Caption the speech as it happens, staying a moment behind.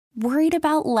Worried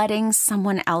about letting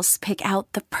someone else pick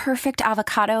out the perfect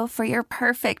avocado for your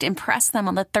perfect impress them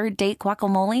on the third date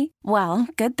guacamole? Well,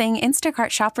 good thing Instacart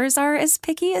shoppers are as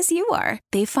picky as you are.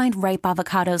 They find ripe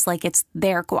avocados like it's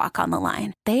their guac on the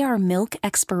line. They are milk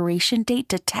expiration date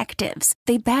detectives.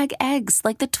 They bag eggs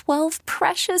like the 12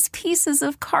 precious pieces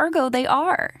of cargo they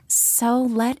are. So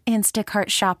let Instacart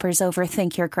shoppers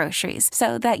overthink your groceries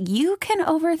so that you can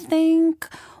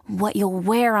overthink what you'll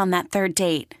wear on that third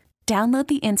date. Download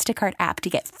the Instacart app to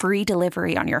get free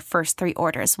delivery on your first 3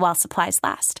 orders while supplies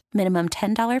last. Minimum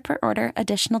 $10 per order.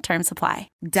 Additional terms apply.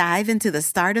 Dive into the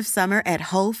start of summer at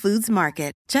Whole Foods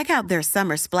Market. Check out their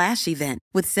Summer Splash event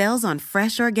with sales on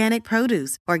fresh organic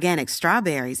produce, organic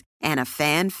strawberries, and a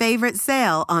fan-favorite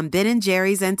sale on Ben &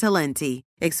 Jerry's and Talenti.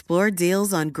 Explore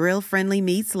deals on grill-friendly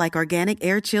meats like organic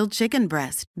air-chilled chicken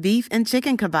breast, beef and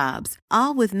chicken kebabs,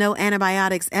 all with no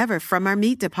antibiotics ever from our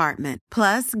meat department.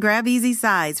 Plus, grab easy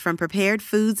sides from prepared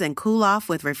foods and cool off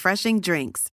with refreshing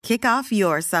drinks. Kick off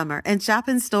your summer and shop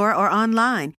in store or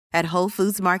online at Whole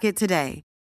Foods Market today.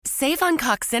 Save on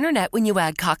Cox Internet when you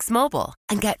add Cox Mobile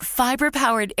and get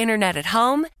fiber-powered internet at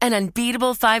home and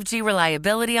unbeatable 5G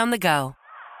reliability on the go.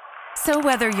 So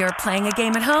whether you're playing a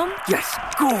game at home, yes,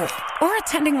 goal, or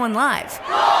attending one live,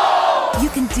 you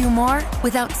can do more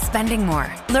without spending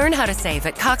more. Learn how to save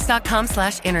at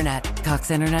cox.com/internet.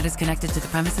 Cox Internet is connected to the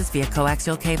premises via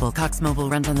coaxial cable. Cox Mobile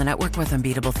runs on the network with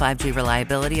unbeatable 5G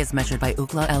reliability as measured by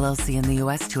Ookla LLC in the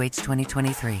U.S. 2H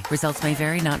 2023. Results may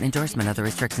vary, not an endorsement. Other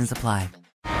restrictions apply.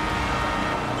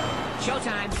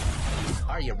 Showtime.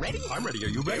 Are you ready? I'm ready. Are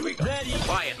you ready? Ready.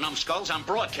 Quiet, numbskulls. I'm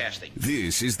broadcasting.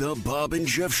 This is the Bob and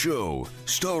Jeff Show,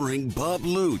 starring Bob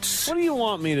Lutz. What do you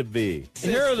want me to be?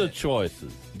 Here are the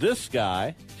choices. This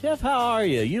guy. Jeff, how are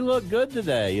you? You look good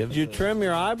today. Did you trim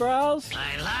your eyebrows?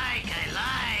 I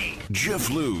like. Jeff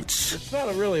Lutz. It's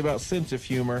not really about sense of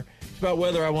humor. It's about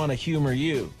whether I want to humor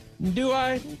you. Do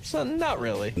I? So, not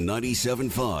really.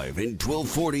 97.5 and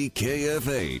 1240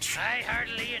 KFH. I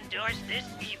heartily endorse this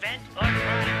event or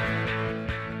product.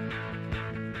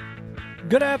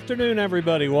 Good afternoon,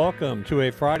 everybody. Welcome to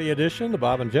a Friday edition of the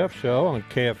Bob and Jeff Show on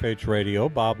KFH Radio.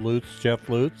 Bob Lutz, Jeff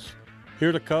Lutz,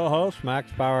 here to co-host.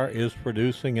 Max Power is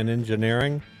producing and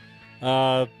engineering.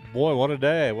 Boy, what a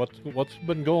day. What's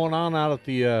been going on out at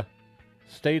the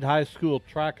State High School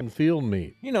track and field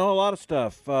meet? You know, a lot of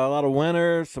stuff. A lot of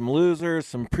winners, some losers,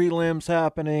 some prelims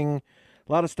happening.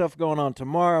 A lot of stuff going on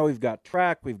tomorrow. We've got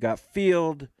track. We've got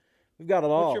field. We've got it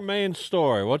all. What's your main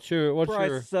story? What's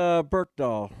Bryce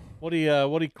Berkdahl. What do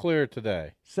you clear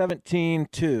today?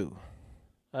 17-2.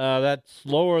 That's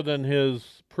lower than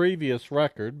his previous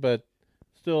record, but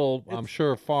still, I'm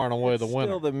sure, far and away the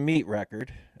winner. Still the meet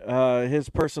record. His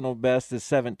personal best is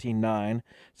 17-9,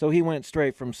 so he went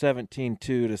straight from 17-2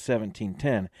 to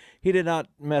 17-10. He did not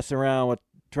mess around with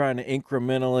trying to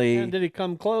incrementally. And did he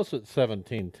come close at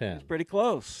 17-10? He's pretty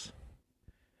close.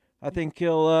 I think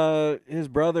his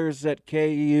brother's at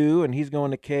KU, and he's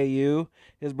going to KU.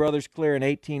 His brother's clearing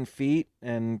 18 feet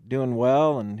and doing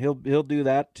well, and he'll do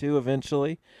that too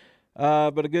eventually.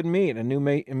 But a good meet, a new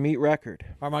meet record.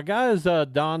 Are my guys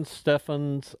Don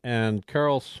Steffens and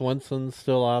Carol Swinson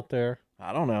still out there?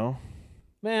 I don't know.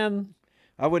 Man.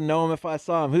 I wouldn't know him if I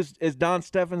saw him. Is Don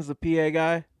Steffens the PA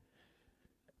guy?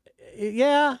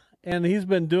 Yeah. And he's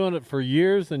been doing it for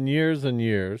years and years and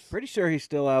years. Pretty sure he's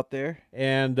still out there.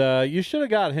 And you should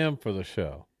have got him for the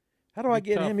show. How do I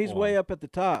get him? He's way up at the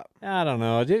top. I don't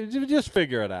know. Just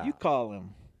figure it out. You call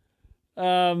him.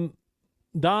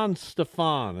 Don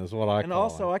Stefan is what I call him. And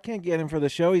also, I can't get him for the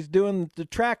show. He's doing the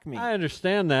track meet. I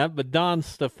understand that, but Don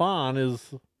Stefan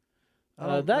is I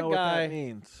don't that know guy. what that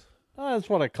means. That's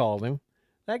what I called him.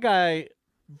 That guy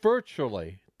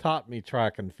virtually taught me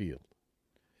track and field.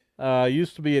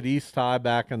 Used to be at East High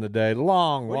back in the day.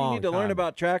 Long What do you need to learn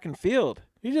about track and field?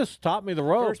 He just taught me the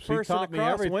ropes. First person he taught me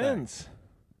across everything. wins.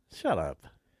 Shut up.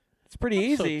 It's pretty I'm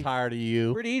easy. So tired of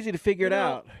you. Pretty easy to figure it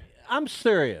out. I'm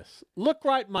serious. Look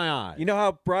right in my eyes. You know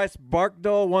how Bryce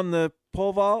Berkdahl won the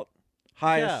pole vault?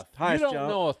 Highest you don't jump.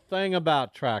 know a thing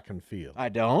about track and field. I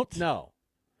don't. No.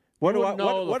 What you do I?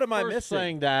 know What am I first missing?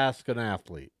 thing to ask an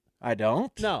athlete. I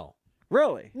don't. No.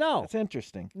 Really? No. That's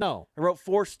interesting. No. I wrote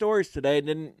 4 stories today.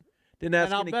 Didn't ask.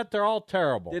 And I'll bet they're all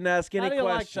terrible. Didn't ask any How do you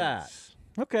questions. like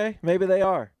that? Okay, maybe they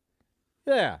are.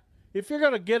 Yeah. If you're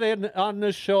going to get in on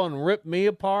this show and rip me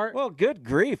apart. Well, good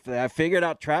grief. I figured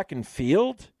out track and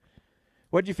field.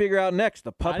 What'd you figure out next?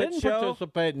 The puppet I didn't show?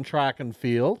 participate in track and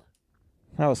field.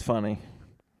 That was funny.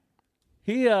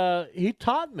 He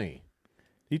taught me.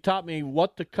 He taught me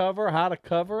what to cover, how to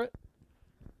cover it.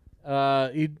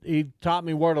 He taught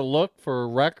me where to look for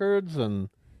records, and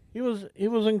he was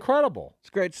incredible. It's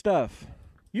great stuff.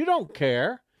 You don't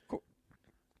care.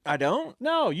 I don't.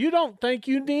 No, you don't think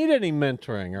you need any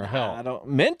mentoring or help. I don't.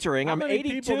 Mentoring? How I'm many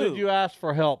 82. people did you ask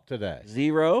for help today?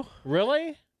 0.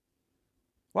 Really?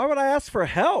 Why would I ask for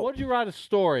help? What did you write a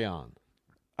story on?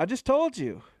 I just told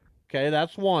you. Okay,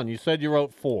 that's 1. You said you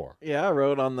wrote 4. Yeah, I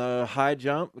wrote on the high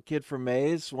jump. A kid from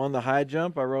Mays won the high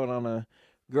jump. I wrote on a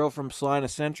girl from Salina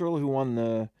Central who won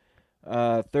the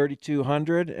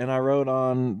 3,200, and I wrote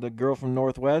on the girl from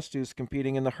Northwest who's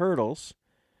competing in the hurdles,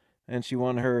 and she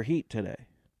won her heat today.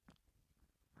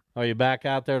 Are you back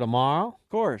out there tomorrow? Of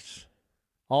course.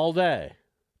 All day?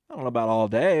 I don't know about all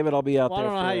day, but I'll be out Well, I there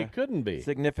don't know for how a you couldn't be.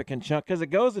 significant chunk because it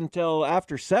goes until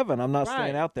after 7. I'm not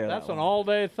staying out there. That's that an long.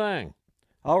 all-day thing.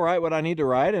 I'll write what I need to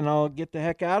write, and I'll get the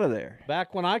heck out of there.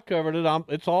 Back when I covered it,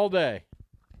 it's all day.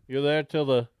 You're there till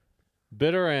the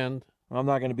bitter end. I'm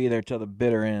not going to be there till the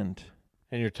bitter end.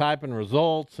 And you're typing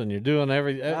results, and you're doing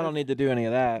everything. I don't need to do any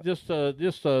of that. Just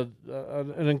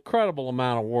an incredible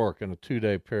amount of work in a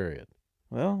 2-day period.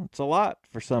 Well, it's a lot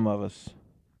for some of us.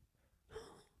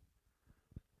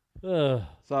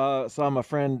 Saw my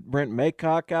friend Brent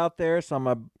Maycock out there. Saw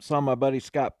my buddy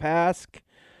Scott Pask.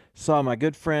 Saw my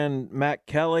good friend Matt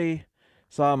Kelly.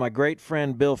 Saw my great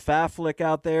friend Bill Faflick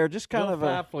out there. Just kind Bill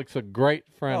of Faflick's a great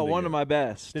friend. one of my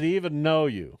best. Did he even know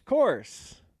you? Of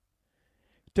course.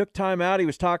 Took time out. He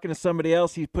was talking to somebody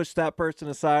else. He pushed that person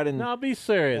aside and Now be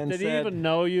serious. Did he even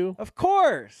know you? Of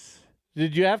course.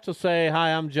 Did you have to say, "Hi,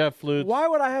 I'm Jeff Lutz"? Why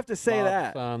would I have to say Bob's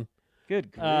that? son?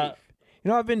 Good grief.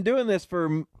 I've been doing this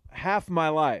for half my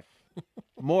life.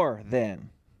 More than,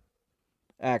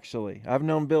 actually. I've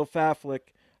known Bill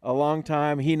Faflick a long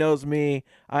time. He knows me.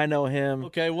 I know him.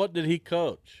 Okay, what did he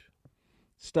coach?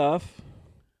 Stuff.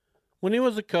 When he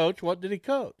was a coach, what did he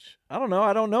coach? I don't know.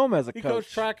 I don't know him as a He coach.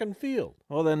 coached track and field.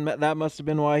 Well, then that must have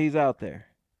been why he's out there.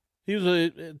 He was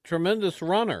a tremendous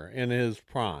runner in his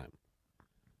prime.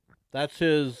 That's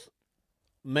his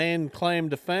main claim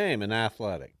to fame in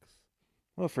athletics.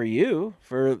 Well, for you,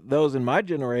 for those in my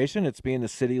generation, it's being the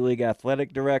City League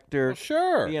athletic director. Well,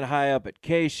 sure. Being high up at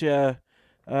Keisha.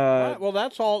 Right, well,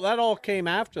 that all came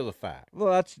after the fact.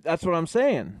 Well, that's what I'm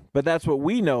saying. But that's what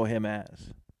we know him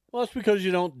as. Well, it's because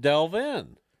you don't delve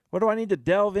in. What do I need to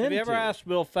delve into? Have you ever asked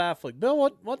Bill Faflick, Bill,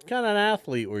 what kind of an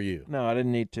athlete were you? No, I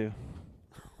didn't need to.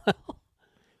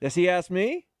 Does he ask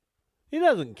me? He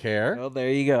doesn't care. Well, there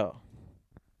you go.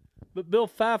 But Bill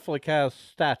Faflick has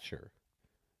stature.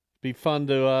 Be fun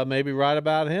to maybe write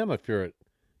about him if you're at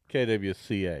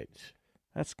KWCH.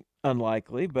 That's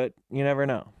unlikely, but you never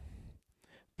know.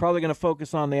 Probably going to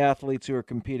focus on the athletes who are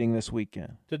competing this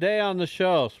weekend. Today on the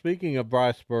show, speaking of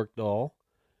Bryce Birkdahl,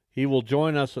 he will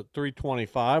join us at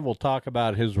 3:25. We'll talk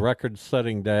about his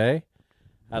record-setting day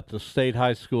at the State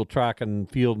High School track and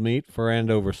field meet for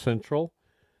Andover Central.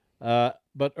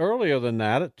 But earlier than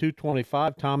that, at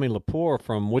 2:25, Tommy Lapour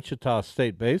from Wichita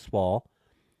State Baseball,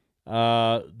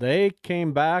 they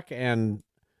came back, and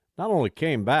not only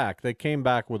came back, they came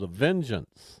back with a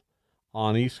vengeance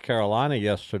on East Carolina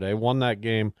yesterday. Won that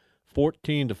game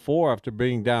 14-4 after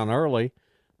being down early.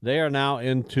 They are now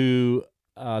into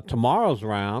tomorrow's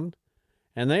round,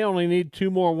 and they only need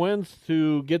 2 more wins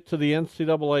to get to the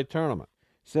NCAA tournament.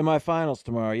 Semifinals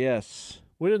tomorrow, yes.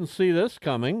 We didn't see this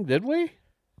coming, did we?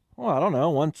 Well, I don't know.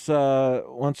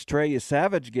 Once Trey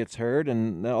Savage gets hurt,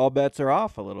 and all bets are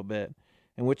off a little bit.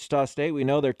 In Wichita State, we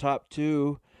know their top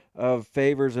 2 of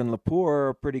Favors and Lapour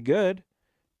are pretty good,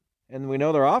 and we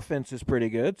know their offense is pretty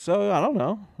good. So I don't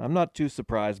know. I'm not too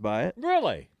surprised by it.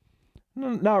 Really?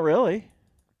 No, not really.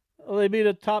 Well, they beat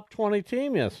a top 20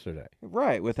 team yesterday.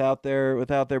 Right, without their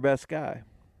best guy.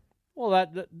 Well,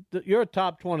 that you're a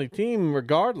top 20 team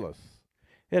regardless.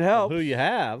 It helps who you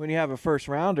have when you have a first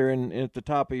rounder and at the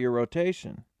top of your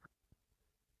rotation.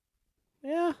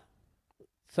 Yeah.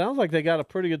 Sounds like they got a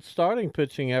pretty good starting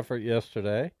pitching effort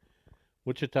yesterday.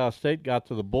 Wichita State got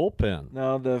to the bullpen.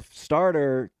 No, the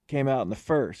starter came out in the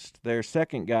first. Their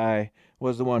second guy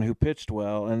was the one who pitched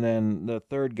well, and then the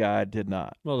third guy did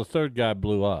not. Well, the third guy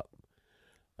blew up.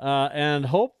 And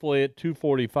hopefully at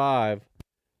 2:45,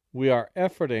 we are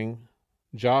efforting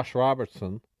Josh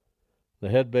Robertson, the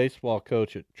head baseball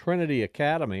coach at Trinity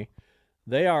Academy.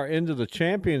 They are into the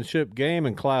championship game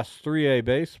in Class 3A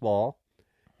baseball,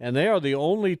 and they are the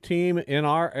only team in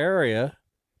our area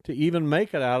to even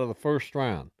make it out of the first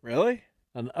round. Really?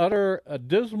 A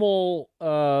dismal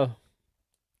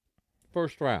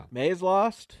first round. Mays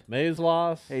lost? Mays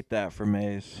lost. Hate that for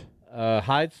Mays.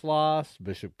 Heights lost.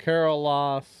 Bishop Carroll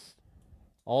lost.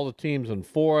 All the teams in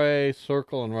 4A,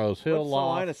 Circle and Rose Hill What's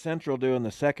lost. Salina Central do in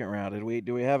the second round?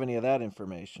 Do we have any of that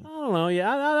information? I don't know.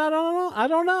 I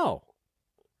don't know.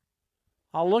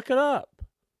 I'll look it up.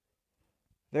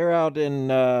 They're out in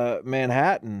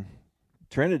Manhattan.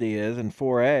 Trinity is in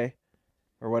 4A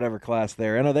or whatever class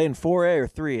they're in. Are they in 4A or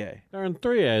 3A? They're in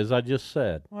 3A, as I just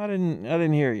said. Well, I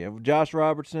didn't hear you. Josh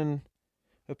Robertson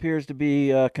appears to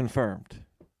be confirmed.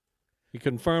 He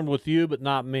confirmed with you, but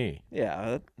not me.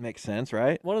 Yeah, that makes sense,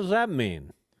 right? What does that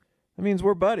mean? That means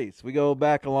we're buddies. We go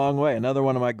back a long way. Another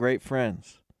one of my great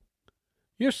friends.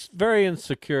 You're very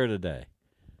insecure today.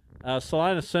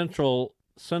 Salina Central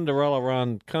Cinderella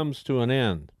run comes to an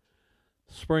end.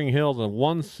 Spring Hill, the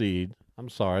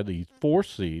 4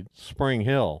 seed, Spring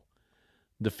Hill,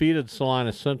 defeated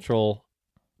Salina Central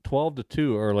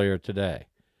 12-2 earlier today.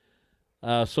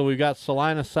 So we've got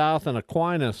Salina South and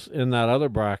Aquinas in that other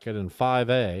bracket in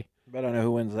 5A. Bet I know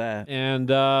who wins that. And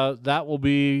that will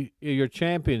be your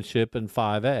championship in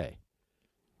 5A.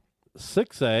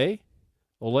 6A,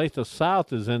 Olathe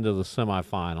South is into the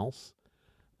semifinals.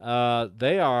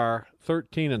 They are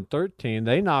 13-13.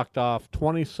 They knocked off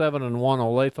 27-1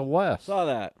 Olathe West. Saw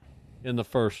that in the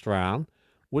first round.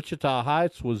 Wichita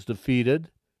Heights was defeated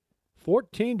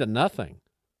 14-0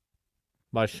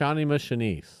 by Shawnee Mission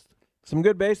East. Some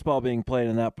good baseball being played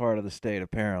in that part of the state,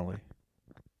 apparently.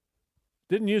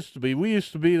 Didn't used to be. We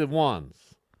used to be the ones.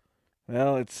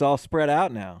 Well, it's all spread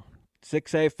out now.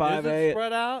 6A, 5A. Is it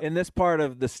spread out? In this part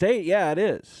of the state, yeah, it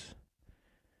is.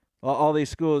 All these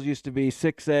schools used to be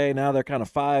 6A. Now they're kind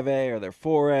of 5A or they're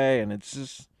 4A, and it's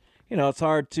just, it's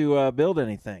hard to build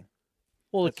anything.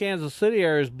 Well, the Kansas City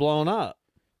area is blown up.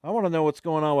 I want to know what's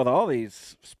going on with all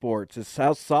these sports.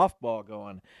 How's softball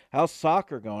going? How's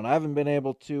soccer going? I haven't been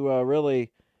able to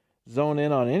really zone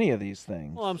in on any of these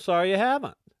things. Well, I'm sorry you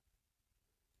haven't.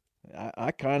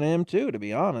 I kind of am too, to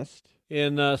be honest.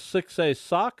 In 6A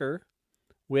soccer,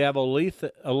 we have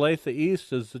Olathe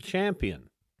East as the champion.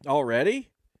 Already?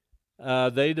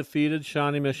 They defeated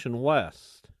Shawnee Mission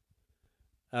West.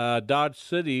 Dodge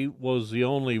City was the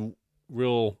only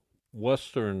real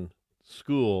Western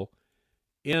school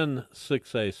in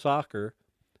 6A soccer.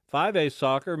 5A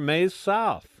soccer, Mays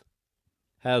South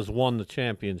has won the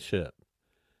championship.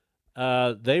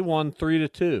 They won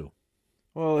 3-2.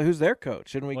 Well, who's their coach?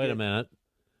 Shouldn't we Wait a minute.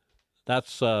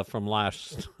 That's from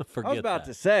last. Forget I was about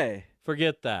that. to say.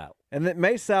 Forget that. And that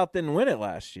May South didn't win it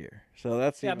last year, so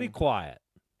that's be quiet.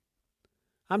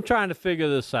 I'm trying to figure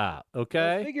this out.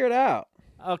 Okay. Let's figure it out.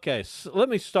 Okay. So let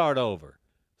me start over.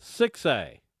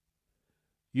 6A.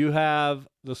 You have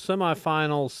the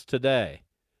semifinals today.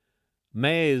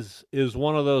 Mays is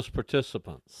one of those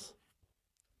participants.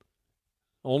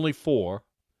 Only 4.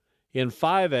 In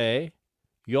 5A,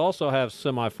 you also have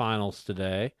semifinals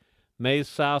today. Mays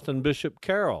South and Bishop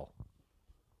Carroll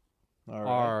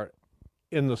are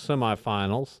in the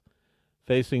semifinals,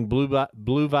 facing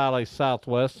Blue Valley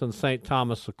Southwest and St.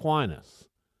 Thomas Aquinas.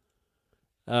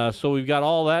 So we've got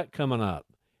all that coming up.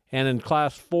 And in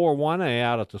Class 4 1A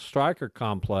out at the Stryker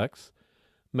Complex,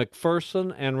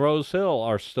 McPherson and Rose Hill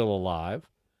are still alive.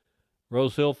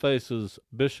 Rose Hill faces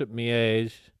Bishop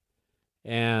Miege,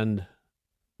 and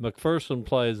McPherson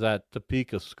plays at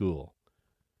Topeka School.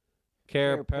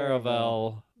 Care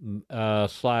Paravel /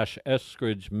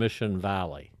 Eskridge Mission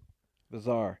Valley.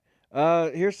 Bizarre.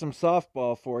 Here's some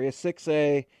softball for you.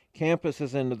 6A campus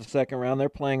is into the second round. They're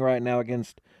playing right now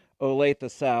against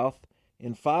Olathe South.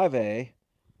 In 5A,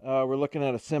 we're looking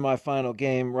at a semifinal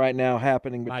game right now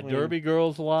happening between... My Derby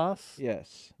girls lost?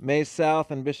 Yes. Mays South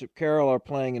and Bishop Carroll are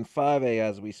playing in 5A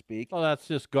as we speak. Oh, that's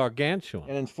just gargantuan.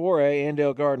 And in 4A,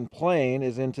 Andale Garden Plain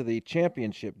is into the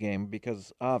championship game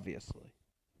because, obviously.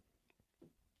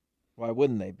 Why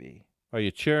wouldn't they be? Are you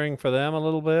cheering for them a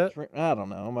little bit? I don't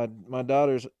know. My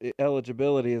daughter's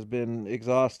eligibility has been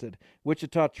exhausted.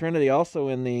 Wichita Trinity also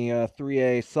in the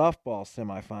 3A softball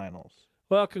semifinals.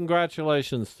 Well,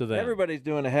 congratulations to them. Everybody's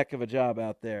doing a heck of a job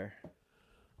out there.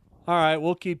 All right,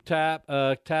 we'll keep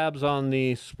tabs on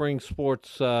the spring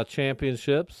sports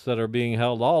championships that are being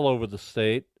held all over the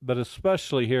state, but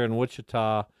especially here in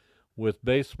Wichita with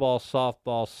baseball,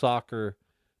 softball, soccer,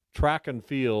 track and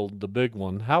field, the big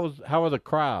one. How are the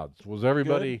crowds? Was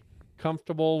everybody Good.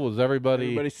 Comfortable? Was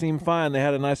everybody seemed fine. They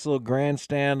had a nice little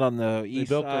grandstand on the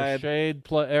east side. They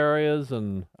built their shade areas,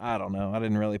 and I don't know. I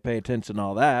didn't really pay attention to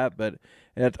all that, but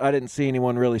I didn't see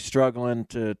anyone really struggling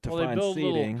to they find build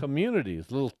seating. Little communities,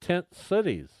 little tent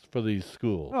cities for these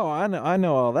schools. Oh, I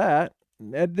know all that.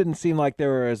 It didn't seem like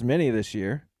there were as many this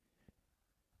year.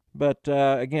 But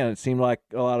again, it seemed like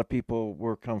a lot of people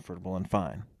were comfortable and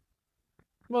fine.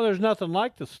 Well, there's nothing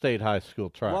like the state high school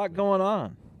track. A lot going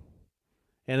on.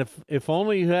 And if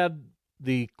only you had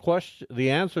the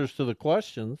answers to the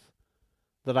questions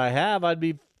that I have, I'd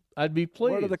be pleased.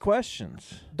 What are the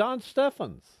questions? Don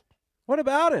Steffens. What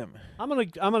about him? I'm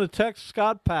gonna text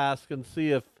Scott Pask and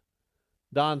see if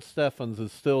Don Steffens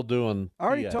is still doing. I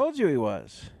already PA. told you he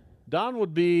was. Don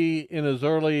would be in his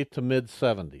early to mid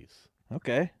 70s.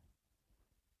 Okay.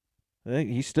 I think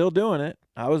he's still doing it.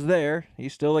 I was there.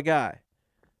 He's still a guy.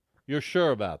 You're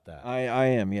sure about that? I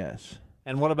am, yes.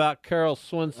 And what about Carol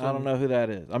Swinson? I don't know who that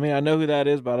is. I mean, I know who that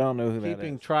is, but I don't know who that is.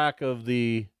 Keeping track of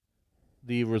the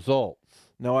results.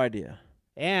 No idea.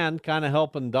 And kind of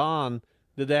helping Don.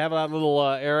 Did they have that little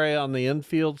area on the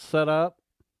infield set up?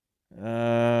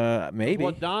 Maybe.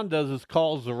 What Don does is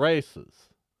calls the races.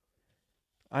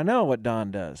 I know what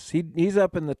Don does. He's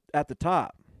up at the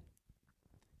top.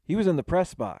 He was in the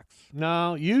press box.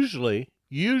 No, usually.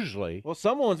 Well,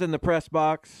 someone's in the press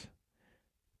box.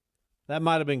 That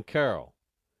might have been Carol.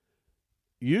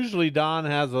 Usually Don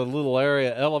has a little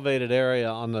area, elevated area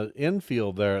on the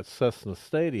infield there at Cessna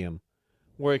Stadium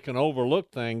where he can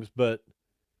overlook things, but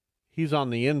he's on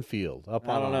the infield. I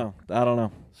don't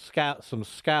know. Some I'll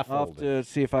scaffolding. have to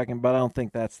see if I can, but I don't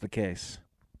think that's the case.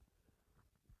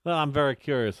 Well, I'm very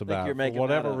curious about you're it, making for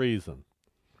whatever that up. reason.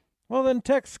 Well, then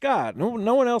text Scott. No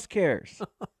one else cares.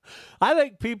 I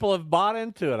think people have bought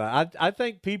into it. I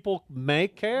think people may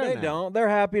care They now. don't. They're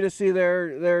happy to see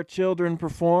their children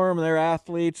perform, their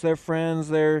athletes, their friends,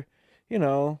 their,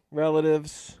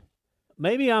 relatives.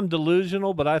 Maybe I'm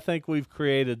delusional, but I think we've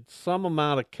created some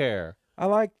amount of care. I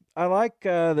like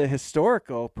the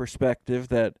historical perspective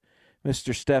that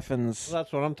Mr. Steffens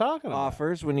That's what I'm talking about.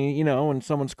 offers when when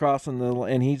someone's crossing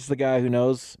and he's the guy who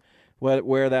knows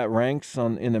where that ranks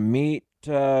in the meet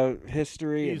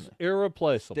history, He's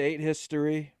irreplaceable. state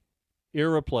history.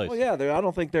 Irreplaceable. Well, yeah, I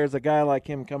don't think there's a guy like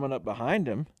him coming up behind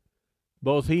him.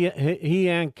 Both he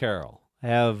and Carol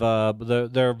have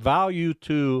their value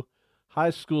to high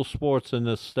school sports in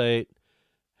this state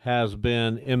has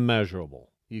been immeasurable.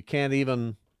 You can't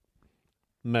even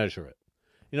measure it.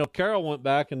 Carol went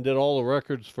back and did all the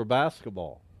records for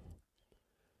basketball,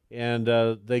 and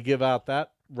they give out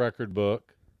that record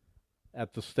book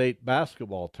at the state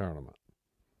basketball tournament.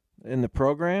 In the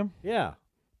program? Yeah,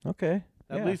 Okay.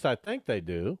 at least I think they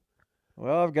do.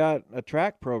 Well, I've got a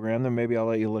track program that maybe I'll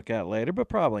let you look at later, but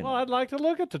probably Well, not. I'd like to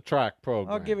look at the track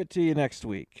program. I'll give it to you next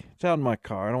week. It's out in my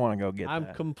car. I don't want to go get I'm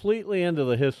that. completely into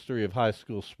the history of high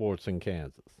school sports in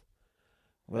Kansas.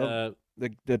 Well,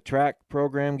 the track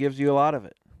program gives you a lot of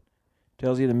it.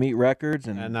 Tells you to meet records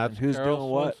and that's who's Carol doing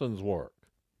what. Swinson's work.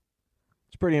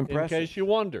 It's pretty In impressive. case you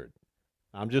wondered,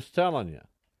 I'm just telling you.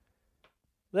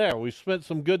 There, we spent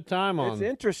some good time on. It's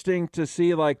interesting to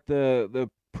see like the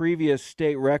previous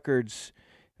state records.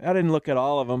 I didn't look at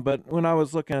all of them, but when I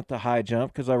was looking at the high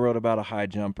jump, because I wrote about a high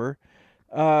jumper,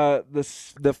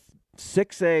 the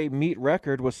 6A meet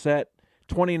record was set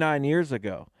 29 years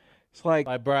ago. It's like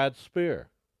by Brad Spear.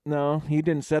 no, he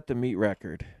didn't set the meet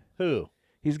record. Who?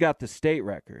 He's got the state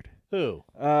record. Who?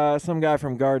 Some guy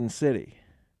from Garden City.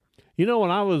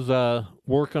 When I was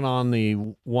working on the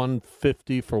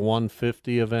 150 for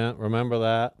 150 event, remember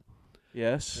that?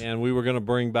 Yes. And we were going to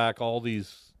bring back all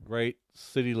these great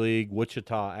City League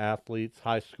Wichita athletes,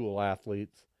 high school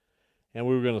athletes, and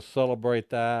we were going to celebrate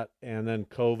that, and then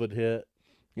COVID hit,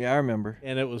 Yeah, I remember.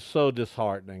 and it was so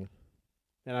disheartening.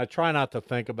 And I try not to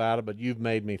think about it, but you've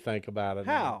made me think about it.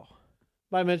 How?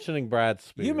 By mentioning Brad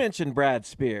Spear. You mentioned Brad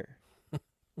Spear.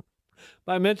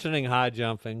 By mentioning high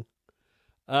jumping.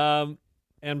 And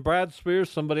Brad Spear's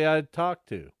somebody I had talked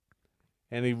to.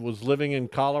 And he was living in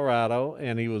Colorado,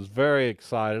 and he was very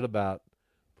excited about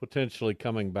potentially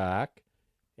coming back,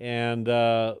 and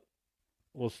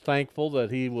was thankful that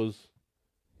he was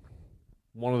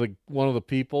one of the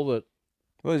people that.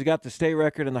 Well, he's got the state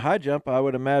record in the high jump. I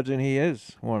would imagine he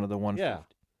is one of the 150. Yeah.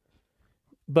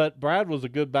 But Brad was a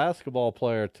good basketball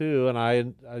player too, and I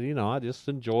just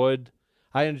enjoyed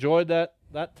that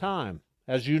time,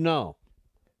 as you know.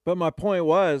 But my point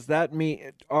was that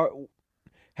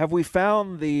have we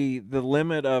found the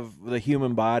limit of the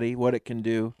human body, what it can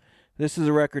do? This is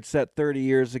a record set 30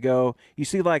 years ago. You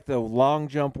see, like the long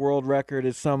jump world record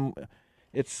it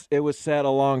was set a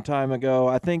long time ago.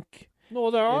 I think No,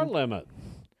 there are limits.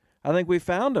 we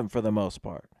found them for the most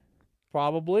part.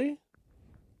 Probably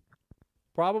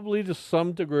to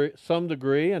some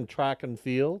degree in track and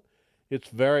field. It's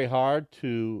very hard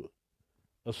to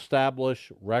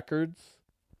establish records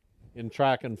in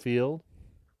track and field.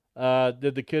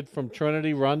 Did the kid from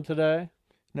Trinity run today?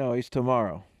 No, he's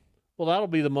tomorrow. Well, that'll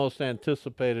be the most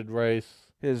anticipated race.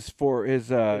 His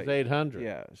 800.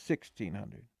 Yeah,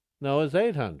 1600. No, his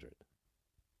 800.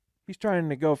 He's trying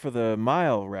to go for the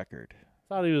mile record.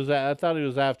 I thought he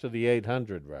was after the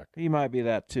 800 record. He might be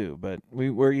that too, but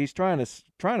he's trying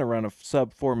to run a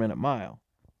sub 4 minute mile.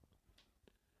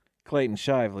 Clayton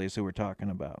Shively is who we're talking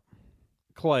about.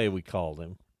 Clay, we called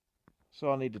him. So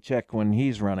I'll need to check when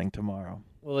he's running tomorrow.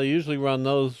 Well, they usually run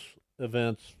those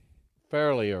events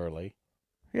fairly early.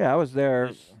 Yeah, I was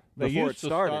there They before used it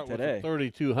started to start today.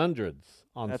 with the 3200s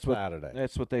on Saturday.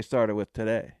 That's what they started with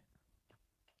today.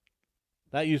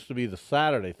 That used to be the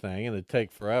Saturday thing, and it'd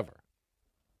take forever.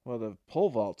 Well, the pole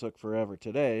vault took forever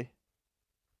today,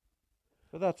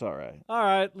 but that's all right. All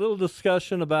right, little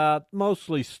discussion about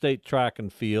mostly state track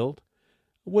and field,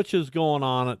 which is going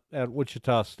on at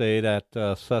Wichita State at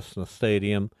Cessna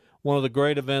Stadium. One of the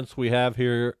great events we have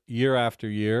here year after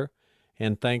year,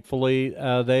 and thankfully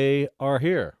they are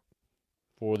here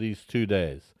for these 2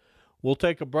 days. We'll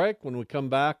take a break. When we come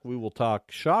back, we will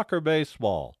talk Shocker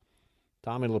baseball.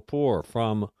 Tommy Lapour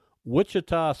from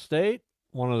Wichita State,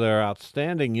 one of their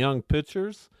outstanding young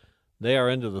pitchers. They are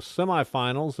into the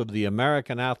semifinals of the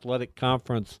American Athletic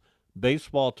Conference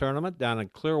baseball tournament down in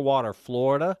Clearwater,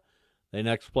 Florida. They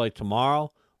next play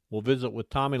tomorrow. We'll visit with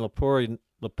Tommy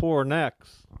Lapour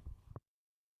next.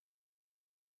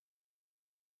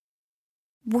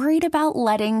 Worried about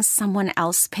letting someone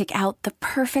else pick out the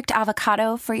perfect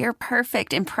avocado for your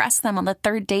perfect impress them on the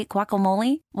third date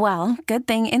guacamole? Well, good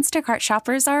thing Instacart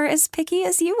shoppers are as picky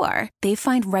as you are. They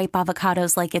find ripe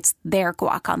avocados like it's their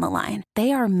guac on the line.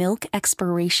 They are milk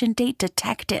expiration date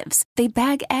detectives. They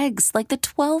bag eggs like the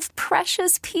 12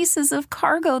 precious pieces of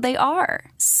cargo they are.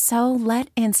 So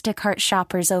let Instacart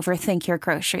shoppers overthink your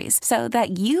groceries so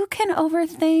that you can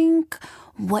overthink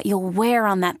what you'll wear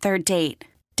on that third date.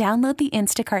 Download the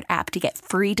Instacart app to get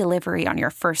free delivery on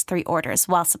your first 3 orders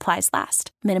while supplies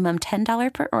last. Minimum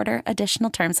 $10 per order.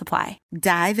 Additional terms apply.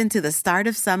 Dive into the start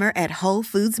of summer at Whole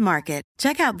Foods Market.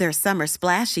 Check out their Summer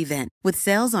Splash event with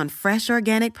sales on fresh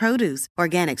organic produce,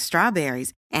 organic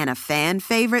strawberries, and a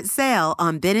fan-favorite sale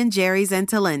on Ben & Jerry's and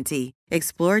Talenti.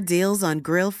 Explore deals on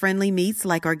grill-friendly meats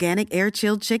like organic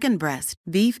air-chilled chicken breast,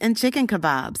 beef and chicken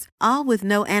kebabs, all with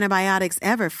no antibiotics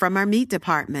ever from our meat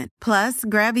department. Plus,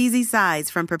 grab easy sides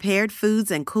from prepared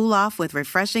foods and cool off with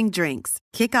refreshing drinks.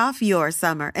 Kick off your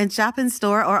summer and shop in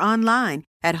store or online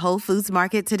at Whole Foods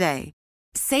Market today.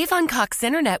 Save on Cox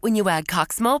Internet when you add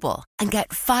Cox Mobile and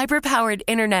get fiber-powered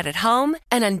internet at home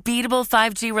and unbeatable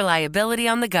 5G reliability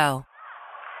on the go.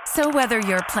 So whether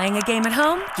you're playing a game at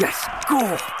home, yes,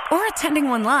 goal, or attending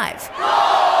one live,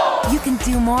 you can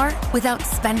do more without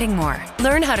spending more.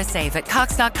 Learn how to save at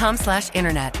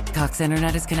cox.com/internet. Cox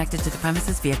Internet is connected to the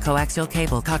premises via coaxial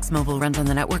cable. Cox Mobile runs on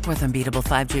the network with unbeatable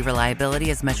 5G reliability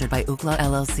as measured by Ookla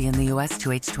LLC in the U.S.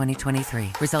 2H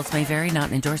 2023. Results may vary, not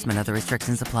an endorsement. Other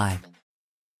restrictions apply.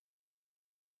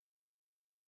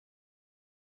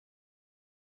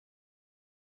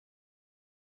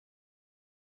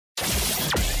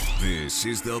 This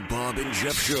is the Bob and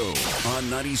Jeff Show on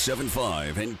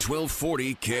 97.5 and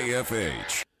 1240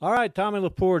 KFH. All right, Tommy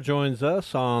Lapour joins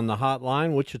us on the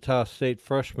hotline, Wichita State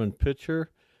freshman pitcher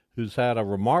who's had a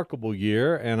remarkable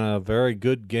year and a very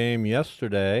good game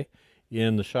yesterday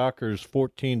in the Shockers'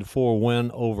 14-4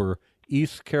 win over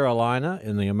East Carolina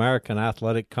in the American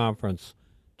Athletic Conference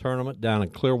tournament down in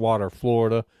Clearwater,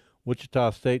 Florida.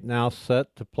 Wichita State now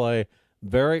set to play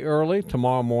very early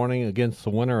tomorrow morning against the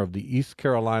winner of the East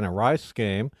Carolina Rice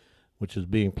game, which is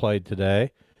being played today.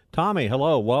 Tommy,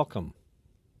 hello, welcome.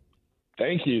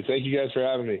 Thank you. Thank you guys for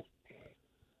having me.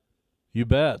 You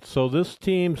bet. So this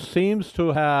team seems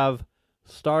to have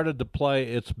started to play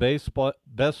its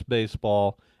best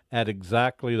baseball at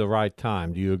exactly the right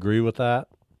time. Do you agree with that?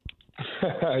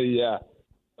 Yeah,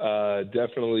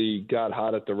 definitely got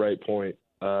hot at the right point.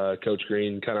 Coach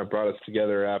Green kind of brought us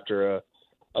together after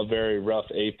a very rough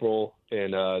April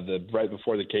and right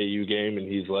before the KU game, and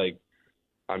he's like,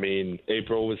 I mean,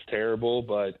 April was terrible,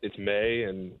 but it's May,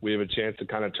 and we have a chance to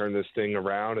kind of turn this thing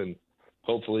around and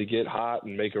hopefully get hot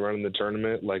and make a run in the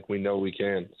tournament like we know we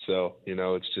can. So,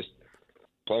 it's just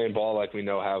playing ball like we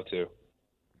know how to.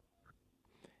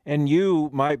 And you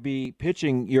might be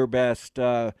pitching your best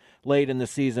late in the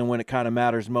season when it kind of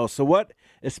matters most. So what,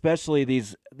 especially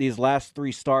these last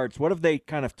 3 starts, what have they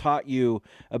kind of taught you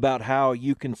about how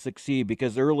you can succeed?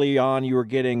 Because early on you were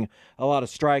getting a lot of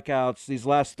strikeouts. These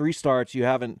last 3 starts you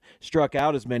haven't struck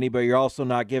out as many, but you're also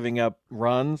not giving up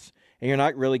runs, and you're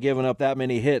not really giving up that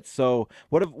many hits. So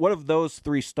what have those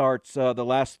 3 starts, the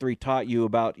last 3, taught you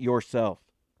about yourself?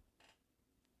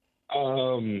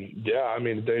 Yeah, I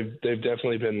mean, they've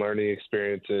definitely been learning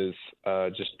experiences.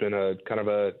 Just been a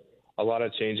lot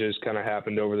of changes kind of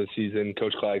happened over the season.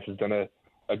 Coach Clags has done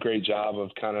a great job of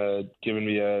kind of giving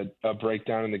me a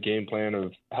breakdown in the game plan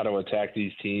of how to attack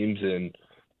these teams and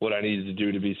what I needed to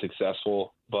do to be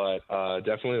successful. But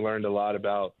definitely learned a lot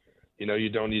about, you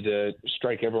don't need to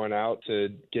strike everyone out to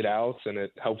get outs, and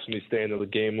it helps me stay into the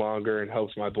game longer and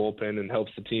helps my bullpen and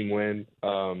helps the team win.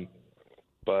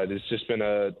 But it's just been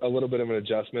a little bit of an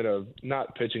adjustment of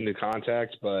not pitching to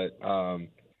contact, but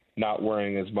not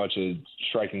worrying as much as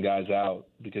striking guys out,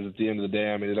 because at the end of the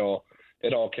day, I mean, it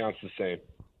all counts the same.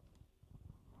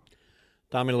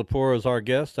 Tommy Lapour is our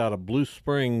guest out of Blue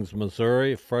Springs,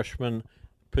 Missouri, a freshman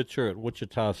pitcher at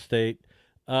Wichita State.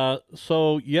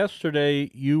 So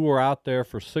yesterday you were out there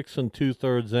for 6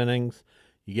 2/3 innings.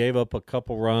 You gave up a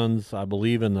couple runs, I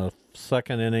believe, in the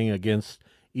second inning against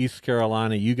East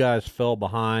Carolina. You guys fell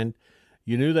behind.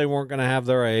 You knew they weren't going to have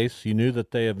their ace. You knew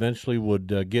that they eventually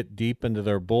would get deep into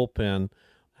their bullpen.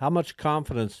 How much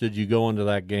confidence did you go into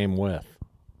that game with?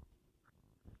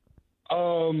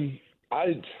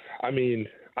 I mean,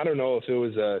 I don't know if it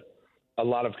was a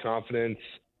lot of confidence,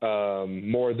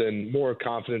 more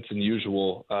confidence than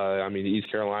usual. I mean,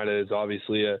 East Carolina is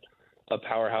obviously a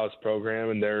powerhouse program,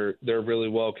 and they're really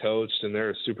well coached, and they're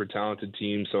a super talented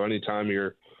team. So anytime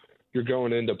you're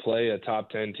going in to play a top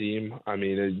 10 team, I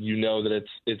mean, you know that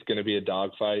it's going to be a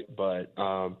dogfight. But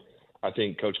I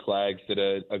think Coach Claggs did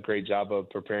a great job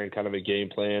of preparing kind of a game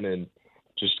plan and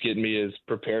just getting me as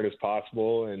prepared as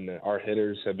possible. And our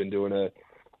hitters have been doing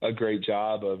a great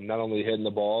job of not only hitting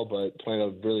the ball, but playing a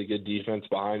really good defense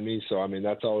behind me. So, I mean,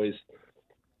 that's always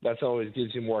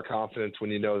gives you more confidence when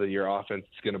you know that your offense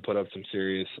is going to put up some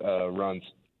serious runs.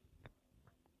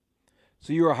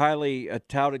 So you were a highly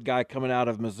touted guy coming out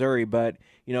of Missouri, but,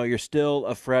 you're still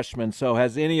a freshman. So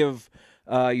has any of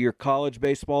your college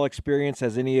baseball experience,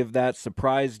 has any of that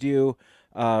surprised you?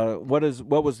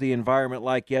 What was the environment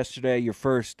like yesterday, your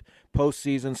first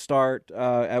postseason start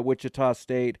at Wichita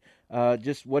State?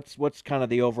 Just what's kind of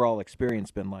the overall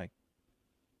experience been like?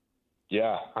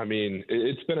 Yeah, I mean,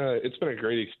 it's been a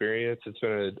great experience. It's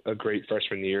been a great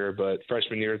freshman year, but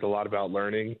freshman year is a lot about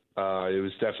learning. It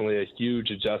was definitely a huge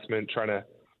adjustment trying to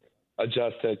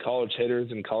adjust to college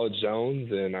hitters and college zones.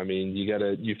 And I mean,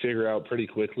 you figure out pretty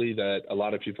quickly that a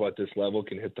lot of people at this level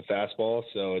can hit the fastball,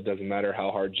 so it doesn't matter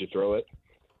how hard you throw it.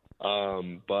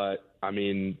 But I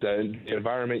mean, the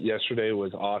environment yesterday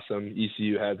was awesome.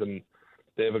 ECU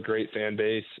they have a great fan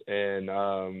base, and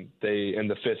they, in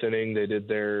the fifth inning, they did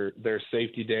their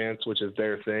safety dance, which is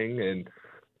their thing, and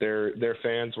their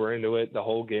fans were into it the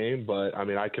whole game. But I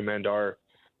mean, I commend our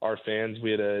fans.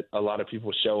 We had a lot of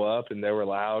people show up, and they were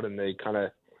loud, and they kind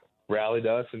of rallied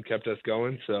us and kept us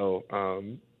going. So,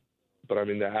 but I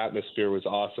mean, the atmosphere was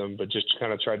awesome, but just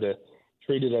kind of tried to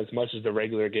treat it as much as the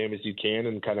regular game as you can,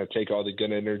 and kind of take all the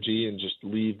good energy and just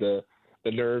leave the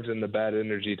nerves and the bad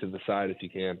energy to the side if you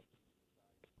can.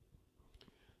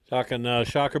 Talking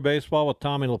Shocker baseball with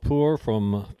Tommy Lapour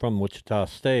from Wichita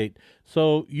State.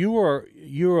 So you are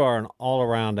an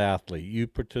all-around athlete. You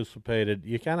participated.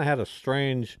 You kind of had a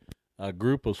strange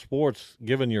group of sports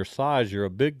given your size. You're a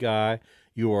big guy.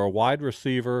 You were a wide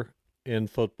receiver in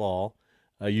football.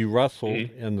 You wrestled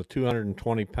in the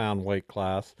 220-pound weight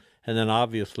class, and then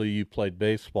obviously you played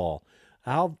baseball.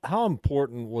 How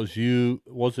important was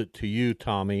it to you,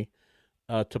 Tommy,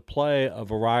 to play a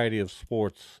variety of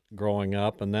sports growing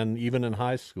up and then even in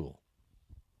high school?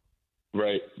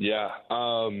 Right. Yeah.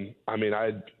 I mean,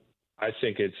 I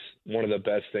think it's one of the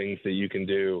best things that you can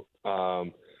do.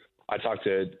 I talked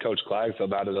to Coach Claggs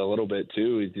about it a little bit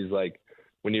too. He's like,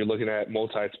 when you're looking at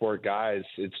multi-sport guys,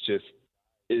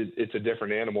 it's a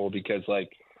different animal, because, like,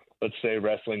 let's say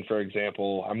wrestling, for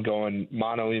example, I'm going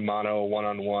mano-a-mano,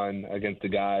 one-on-one against a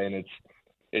guy, and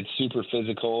it's super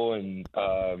physical, and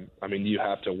I mean, you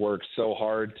have to work so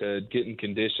hard to get in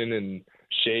condition and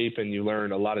shape, and you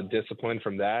learn a lot of discipline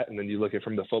from that. And then you look at it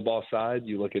from the football side,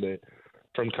 you look at it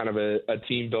from kind of a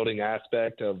team building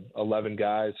aspect of 11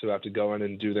 guys who have to go in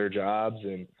and do their jobs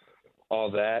and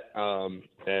all that.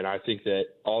 And I think that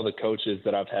all the coaches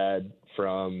that I've had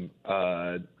from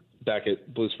back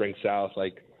at Blue Springs South,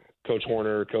 like Coach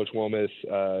Horner, Coach Wilmus,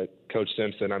 Coach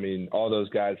Simpson, I mean, all those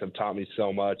guys have taught me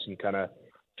so much and kind of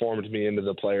formed me into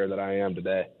the player that I am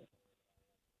today.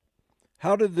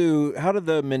 How do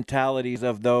the mentalities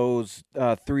of those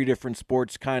three different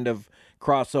sports kind of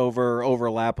cross over,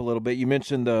 overlap a little bit? You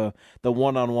mentioned the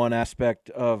one-on-one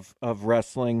aspect of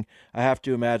wrestling. I have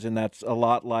to imagine that's a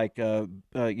lot like a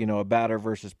batter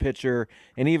versus pitcher,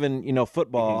 and even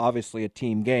football, obviously a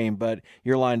team game, but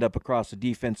you're lined up across a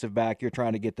defensive back. You're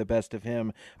trying to get the best of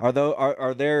him. Are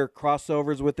there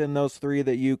crossovers within those three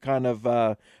that you kind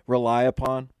of rely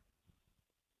upon?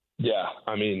 Yeah,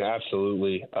 I mean,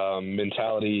 absolutely.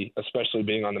 Mentality, especially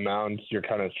being on the mound, you're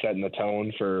kind of setting the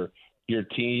tone for your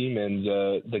team and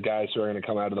the guys who are going to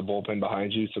come out of the bullpen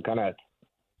behind you. So kind of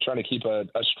trying to keep a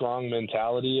strong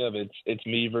mentality of it's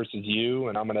me versus you,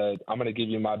 and I'm gonna give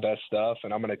you my best stuff,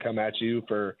 and I'm gonna come at you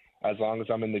for as long as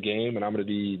I'm in the game, and I'm gonna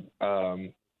be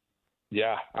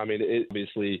it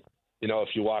obviously,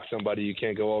 if you walk somebody, you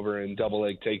can't go over and double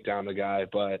leg takedown the guy,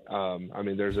 but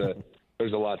there's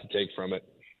a lot to take from it.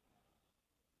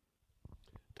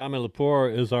 Tommy Lapour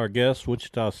is our guest,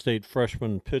 Wichita State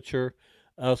freshman pitcher.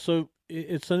 So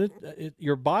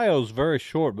your bio is very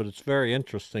short, but it's very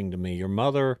interesting to me. Your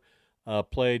mother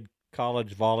played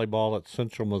college volleyball at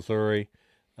Central Missouri.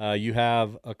 You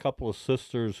have a couple of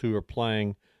sisters who are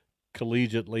playing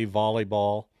collegiately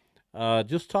volleyball.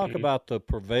 Just talk about the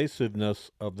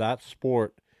pervasiveness of that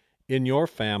sport in your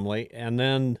family, and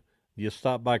then you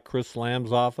stop by Chris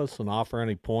Lamb's office and offer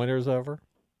any pointers ever?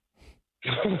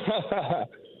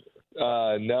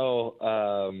 No,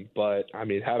 but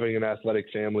having an athletic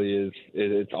family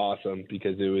it's awesome,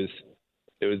 because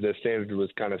the standard was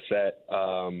kind of set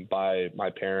by my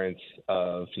parents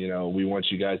of, we want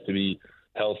you guys to be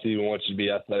healthy, we want you to be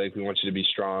athletic, we want you to be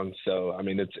strong. So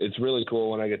it's really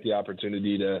cool when I get the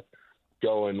opportunity to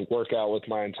go and work out with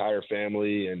my entire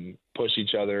family and push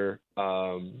each other.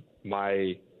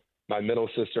 My middle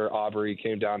sister Aubrey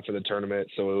came down for the tournament,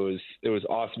 so it was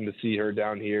awesome to see her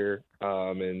down here.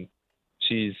 And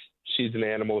she's an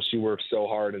animal. She works so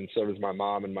hard, and so does my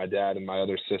mom and my dad and my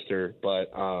other sister.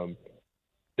 But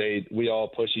we all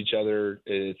push each other.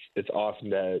 It's awesome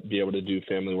to be able to do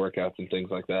family workouts and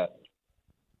things like that.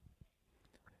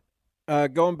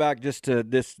 Going back just to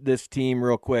this team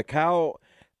real quick, how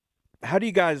do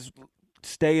you guys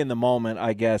stay in the moment,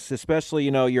 I guess, especially,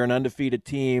 you're an undefeated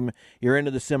team, you're into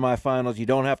the semifinals, you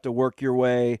don't have to work your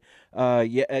way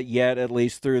yet, at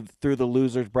least through the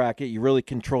losers bracket. You really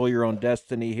control your own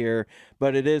destiny here,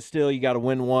 but it is still, you got to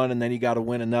win one and then you got to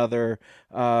win another.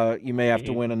 You may have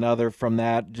to win another from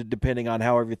that, depending on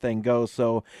how everything goes.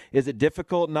 So is it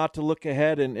difficult not to look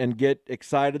ahead and get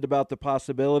excited about the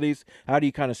possibilities? How do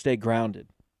you kind of stay grounded?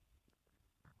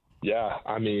 Yeah,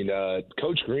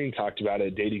 Coach Green talked about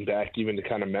it dating back even to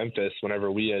kind of Memphis.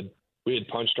 Whenever we had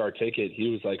punched our ticket, he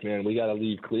was like, man, we got to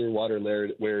leave Clearwater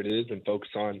where it is and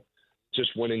focus on just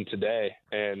winning today.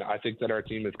 And I think that our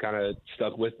team has kind of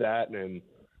stuck with that and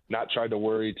not tried to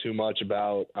worry too much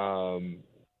about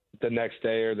the next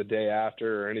day or the day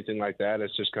after or anything like that.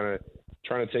 It's just kind of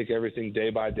trying to take everything day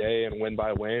by day and win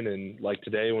by win. And like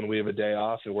today, when we have a day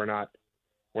off and we're not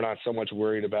so much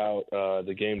worried about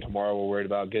the game tomorrow. We're worried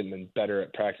about getting better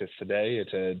at practice today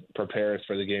to prepare us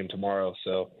for the game tomorrow.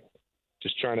 So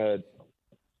just trying to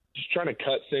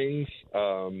cut things.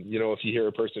 If you hear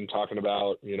a person talking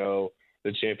about, the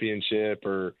championship,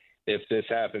 or if this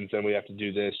happens, then we have to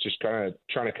do this, just kind of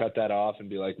trying to cut that off and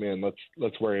be like, man,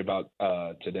 let's worry about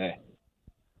today.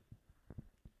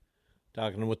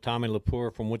 Talking with Tommy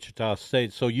Lapour from Wichita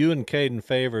State. So you and Caden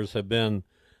Favors have been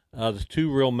the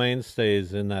two real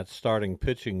mainstays in that starting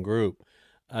pitching group.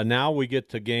 Now we get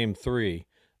to Game 3.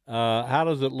 How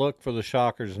does it look for the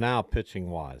Shockers now,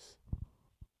 pitching-wise?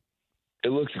 It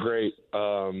looks great.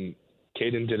 Caden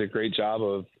did a great job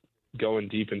of going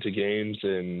deep into games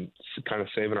and kind of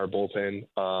saving our bullpen.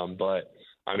 But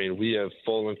we have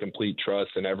full and complete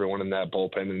trust in everyone in that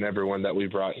bullpen and everyone that we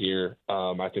brought here.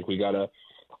 I think we got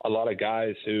a lot of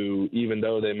guys who, even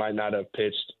though they might not have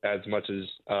pitched as much as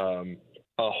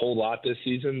a whole lot this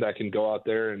season, that can go out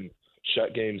there and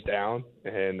shut games down.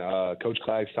 And Coach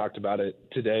Clags talked about it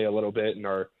today a little bit in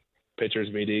our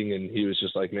pitchers meeting, and he was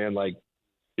just like, man,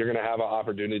 you're going to have an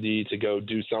opportunity to go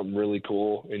do something really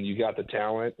cool, and you got the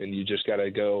talent, and you just got to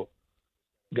go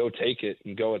take it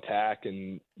and go attack,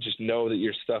 and just know that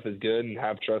your stuff is good and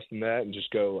have trust in that and just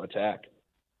go attack.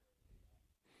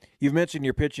 You've mentioned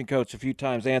your pitching coach a few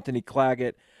times, Anthony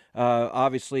Claggett,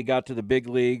 obviously got to the big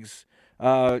leagues.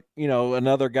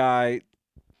 Another guy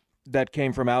that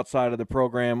came from outside of the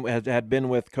program had been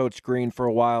with Coach Green for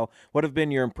a while. What have been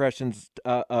your impressions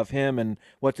of him, and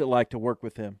what's it like to work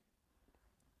with him?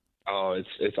 Oh,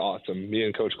 it's awesome. Me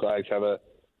and Coach Clags have a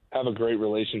great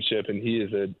relationship, and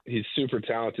he's super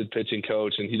talented pitching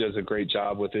coach, and he does a great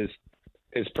job with his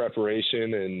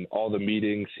preparation and all the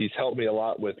meetings. He's helped me a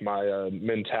lot with my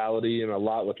mentality and a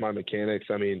lot with my mechanics.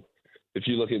 If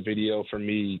you look at video from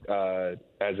me as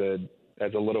a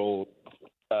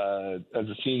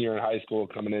senior in high school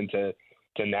coming into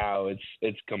now,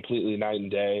 it's completely night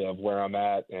and day of where I'm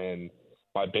at, and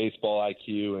my baseball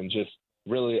IQ and just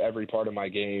really every part of my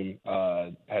game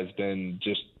has been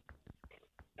just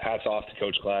hats off to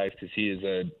Coach Clags, because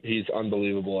he's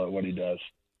unbelievable at what he does.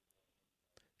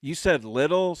 You said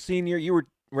little senior. You were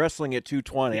wrestling at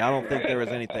 220. I don't think there was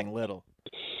anything little.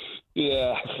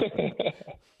 Yeah.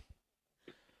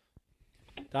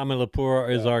 Tommy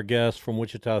Lapour is our guest from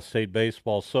Wichita State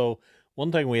Baseball. So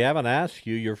one thing we haven't asked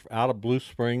you, you're out of Blue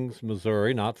Springs,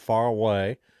 Missouri, not far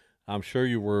away. I'm sure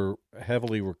you were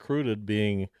heavily recruited,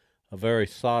 being a very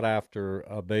sought-after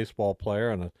baseball player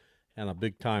and a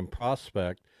big-time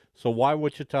prospect. So why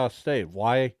Wichita State?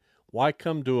 Why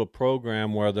come to a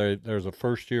program where there's a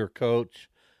first-year coach?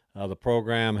 The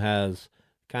program has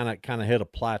kind of hit a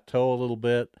plateau a little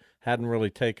bit, hadn't really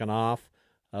taken off.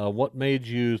 What made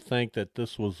you think that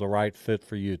this was the right fit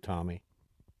for you, Tommy?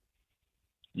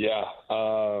 Yeah,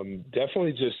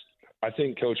 definitely just I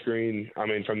think Coach Green, I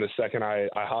mean, from the second I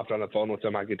hopped on the phone with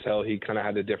him, I could tell he kind of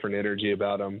had a different energy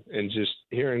about him. And just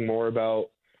hearing more about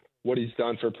what he's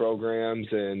done for programs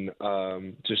and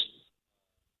just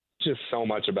so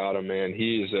much about him, man.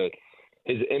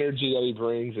 His energy that he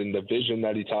brings and the vision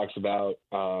that he talks about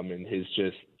and his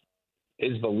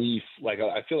belief. Like,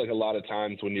 I feel like a lot of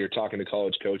times when you're talking to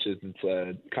college coaches,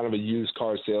 it's kind of a used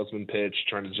car salesman pitch,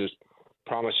 trying to just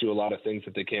promise you a lot of things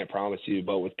that they can't promise you.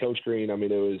 But with Coach Green, I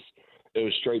mean, it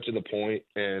was straight to the point,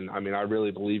 and I mean, I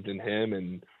really believed in him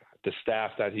and the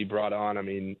staff that he brought on. I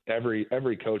mean, every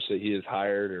coach that he has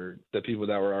hired or the people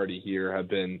that were already here have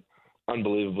been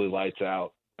unbelievably lights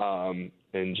out. And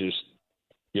just,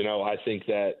 you know, I think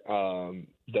that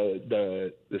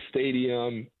the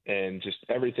stadium and just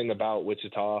everything about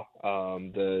Wichita,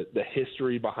 the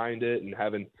history behind it, and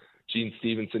having Gene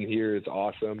Stevenson here is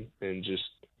awesome, and just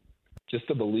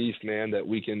the belief, man, that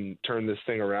we can turn this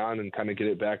thing around and kind of get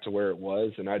it back to where it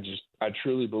was. And I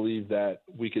truly believe that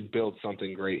we could build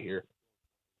something great here.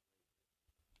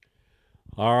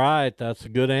 All right. That's a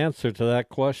good answer to that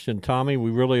question, Tommy.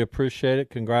 We really appreciate it.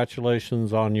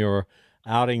 Congratulations on your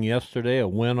outing yesterday, a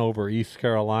win over East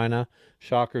Carolina.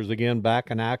 Shockers again back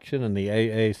in action in the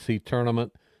AAC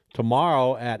tournament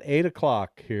tomorrow at 8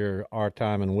 o'clock here, our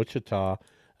time in Wichita,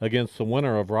 against the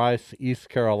winner of Rice, East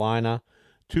Carolina.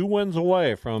 2 wins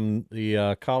away from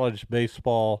the college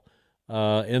baseball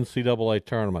NCAA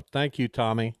tournament. Thank you,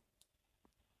 Tommy.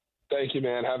 Thank you,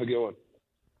 man. Have a good one.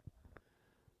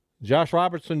 Josh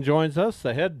Robertson joins us,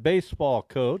 the head baseball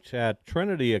coach at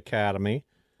Trinity Academy.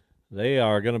 They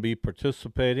are going to be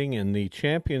participating in the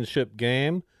championship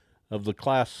game of the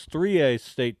Class 3A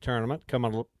state tournament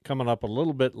coming up a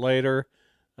little bit later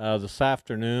this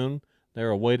afternoon. They're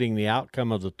awaiting the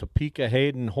outcome of the Topeka,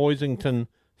 Hayden, Hoisington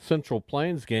Central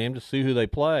Plains game to see who they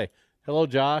play. Hello,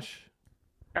 Josh.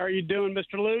 How are you doing,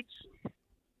 Mr. Lutz?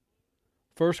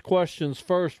 First questions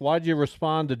first. Why'd you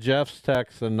respond to Jeff's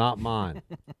text and not mine?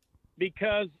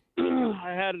 Because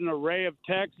I had an array of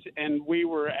texts, and we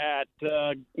were at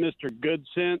Mr.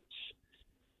 Goodsense,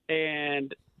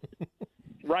 and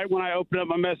right when I opened up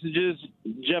my messages,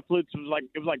 Jeff Lutz was like,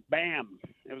 it was like bam.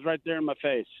 It was right there in my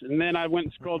face. And then I went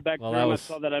and scrolled back through, and I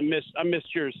saw that I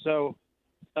missed yours. So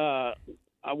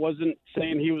I wasn't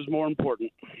saying he was more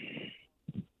important.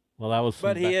 Well, that was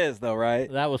but he is, though,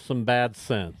 right? That was some bad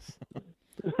sense.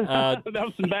 That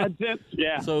was some bad sense,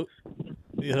 yeah. So,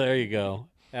 yeah, there you go,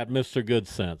 at Mr. Good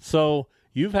Sense. So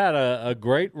you've had a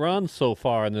great run so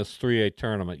far in this 3A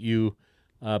tournament. You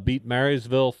beat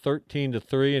Marysville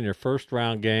 13-3 in your first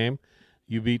round game.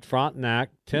 You beat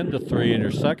Frontenac 10-3 in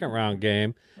your second round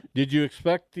game. Did you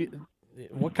expect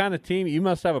what kind of team? You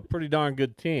must have a pretty darn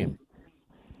good team.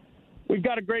 We've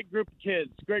got a great group of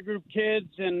kids,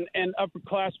 and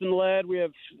upperclassmen led. We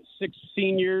have 6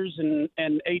 seniors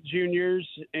and 8 juniors,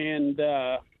 and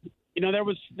you know, there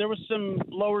was some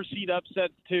lower seed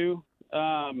upsets too.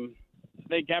 I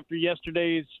think after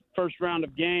yesterday's first round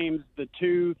of games, the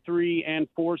 2, 3, and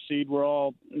 4 seed were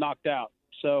all knocked out.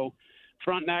 So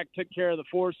Frontenac took care of the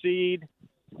 4 seed,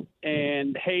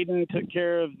 and Hayden took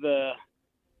care of the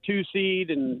 2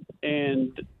 seed, and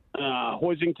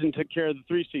Hoisington took care of the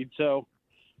 3 seed. So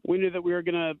we knew that we were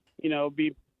going to, you know,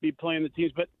 be playing the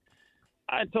teams. But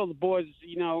I told the boys,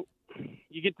 you know,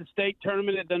 you get to state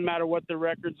tournament, it doesn't matter what their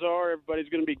records are. Everybody's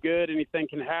going to be good. Anything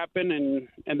can happen,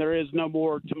 and there is no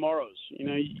more tomorrows. You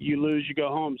know, you lose, you go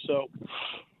home. So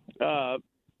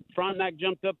Frontenac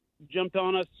jumped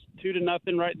on us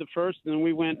 2-0 right in the first, and then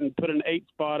we went and put an 8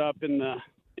 spot up in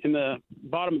the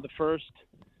bottom of the first,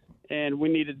 and we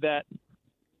needed that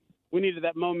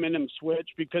momentum switch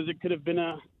because it could have been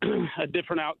a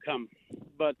different outcome.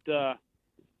 But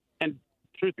and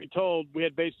truth be told, we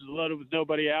had bases loaded with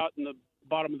nobody out in the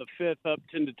bottom of the 5th, up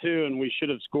 10-2, and we should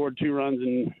have scored 2 runs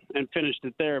and finished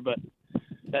it there, but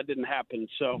that didn't happen.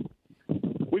 So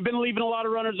we've been leaving a lot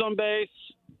of runners on base.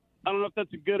 I don't know if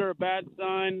that's a good or a bad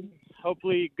sign.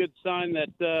 Hopefully a good sign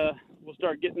that we'll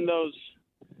start getting those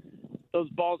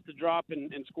balls to drop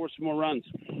and score some more runs.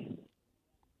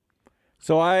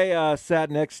 So I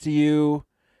sat next to you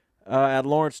at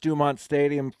Lawrence Dumont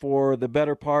Stadium for the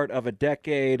better part of a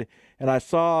decade, and I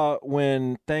saw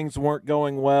when things weren't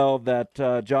going well that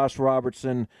Josh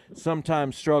Robertson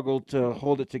sometimes struggled to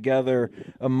hold it together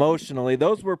emotionally.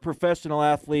 Those were professional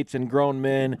athletes and grown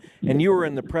men, and you were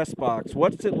in the press box.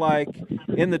 What's it like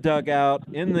in the dugout,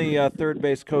 in the third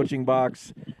base coaching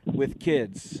box with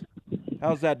kids?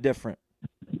 How's that different?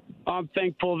 I'm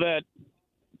thankful that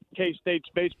K-State's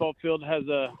baseball field has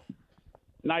a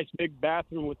nice big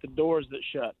bathroom with the doors that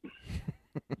shut.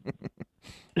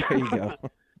 There you go.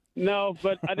 No,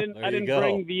 but I didn't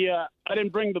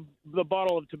bring the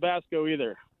bottle of Tabasco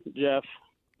either, Jeff.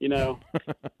 You know,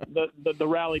 the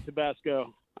Rally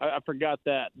Tabasco. I forgot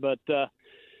that, but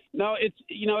no, it's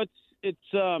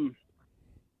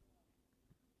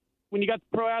when you got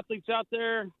the pro athletes out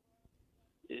there,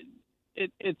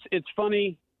 it's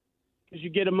funny because you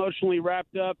get emotionally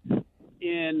wrapped up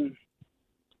in.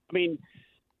 I mean,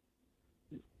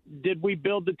 did we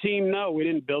build the team? No, we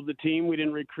didn't build the team. We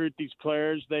didn't recruit these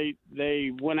players.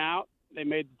 They went out. They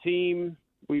made the team.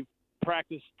 We've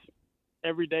practiced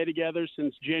every day together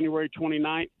since January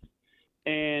 29th,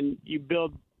 and you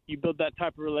build that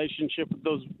type of relationship with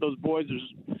those boys.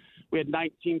 We had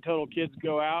 19 total kids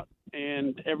go out,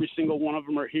 and every single one of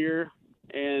them are here,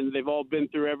 and they've all been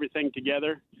through everything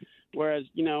together. Whereas,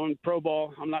 you know, in pro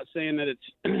ball, I'm not saying that it's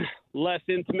less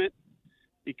intimate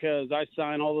because I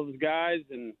sign all those guys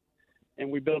and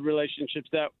we build relationships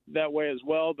that way as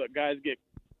well. But guys get,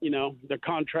 you know, their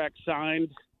contract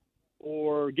signed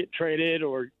or get traded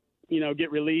or, you know, get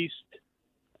released.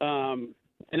 And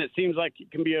it seems like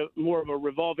it can be more of a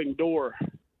revolving door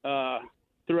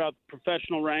throughout the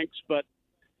professional ranks. But,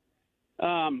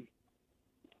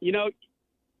 you know,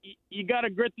 you got to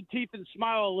grit the teeth and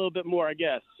smile a little bit more, I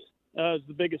guess, is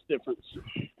the biggest difference.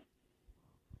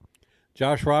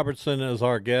 Josh Robertson is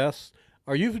our guest.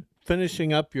 Are you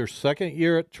finishing up your second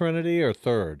year at Trinity or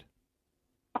third?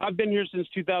 I've been here since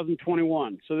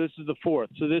 2021, so this is the fourth.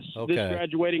 So this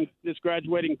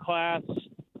graduating class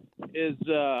is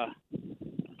I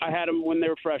had them when they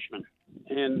were freshmen,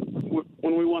 and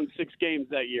when we won 6 games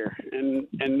that year,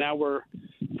 and now we're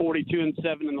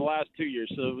 42-7 in the last 2 years.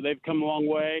 So they've come a long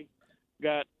way.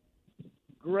 Got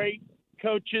great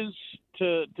coaches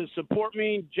to support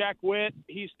me. Jack Witt,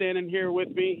 he's standing here with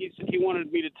me. He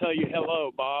wanted me to tell you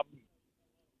hello, Bob.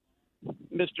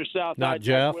 Mr. Southside. Not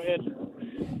Jeff. Jack Witt.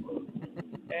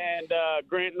 And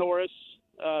Grant Norris,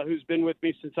 who's been with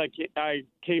me since I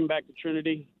came back to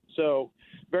Trinity. So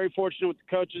very fortunate with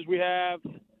the coaches we have.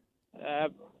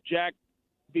 Jack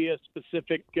be a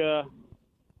specific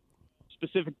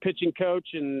pitching coach,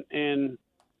 and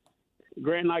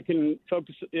Grant and I can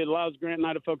focus. It allows Grant and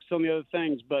I to focus on the other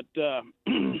things. But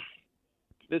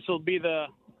this will be the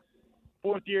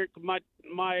 4th year.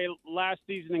 My last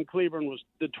season in Cleveland was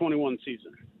the 21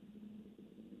 season.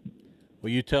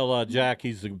 Well, you tell Jack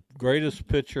he's the greatest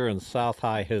pitcher in South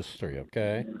High history,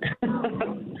 okay?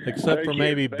 Except for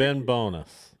maybe Ben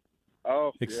Bonus.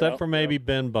 Oh, Except for maybe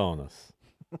Ben Bonus.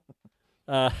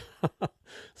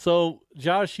 So,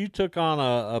 Josh, you took on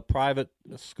a private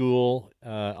school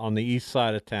on the east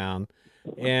side of town,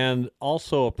 and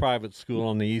also a private school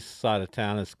on the east side of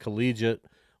town. It's collegiate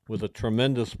with a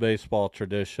tremendous baseball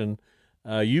tradition.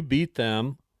 You beat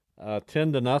them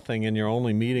 10-0 in your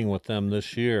only meeting with them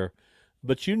this year,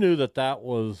 but you knew that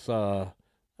was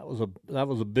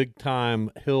a big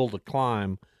time hill to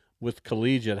climb with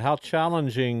collegiate. How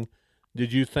challenging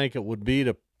did you think it would be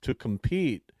to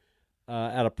compete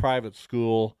at a private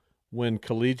school when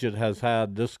collegiate has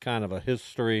had this kind of a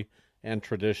history and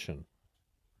tradition?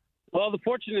 Well, the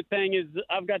fortunate thing is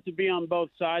I've got to be on both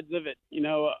sides of it. You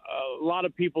know, a lot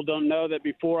of people don't know that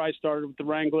before I started with the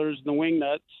Wranglers and the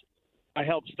Wingnuts, I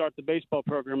helped start the baseball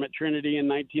program at Trinity in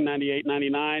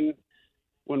 1998-99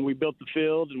 when we built the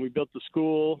field and we built the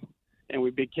school and we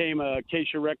became a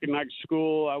Acacia recognized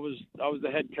school. I was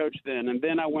the head coach then. And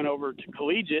then I went over to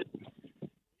collegiate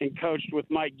and coached with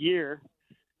Mike Gear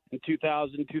in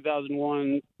 2000,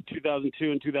 2001,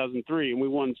 2002, and 2003. And we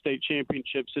won state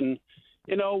championships in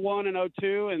 01 and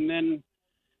 02. And then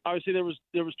obviously there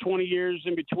was 20 years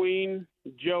in between.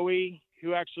 Joey,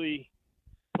 who actually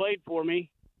played for me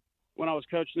when I was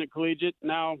coaching at collegiate,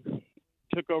 now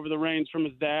took over the reins from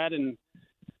his dad. And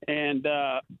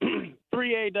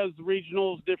 3A does the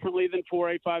regionals differently than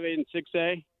 4A, 5A, and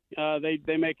 6A.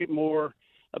 They make it more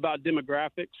about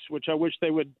demographics, which I wish they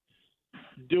would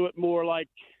do it more like,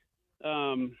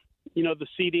 the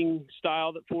seeding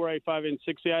style that 4A, 5A, and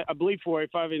 6A. I believe 4A,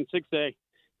 5A, and 6A,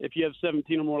 if you have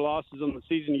 17 or more losses on the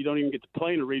season, you don't even get to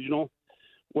play in a regional,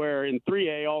 where in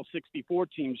 3A, all 64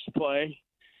 teams play.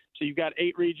 So you've got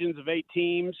 8 regions of 8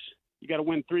 teams, You got to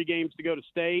win 3 games to go to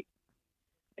state.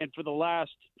 And for the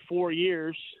last 4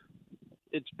 years,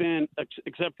 it's been,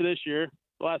 except for this year,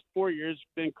 the last 4 years,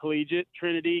 it's been collegiate,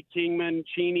 Trinity, Kingman,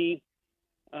 Cheney.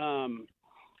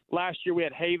 Last year we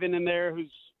had Haven in there,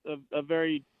 who's a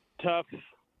very tough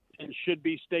and should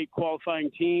be state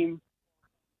qualifying team.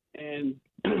 And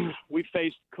we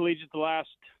faced collegiate the last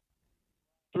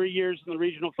 3 years in the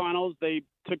regional finals. They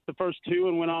took the first 2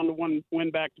 and went on to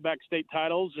win back-to-back state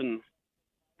titles. And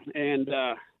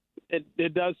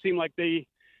it does seem like they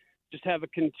just have a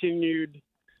continued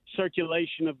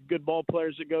circulation of good ball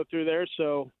players that go through there.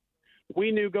 So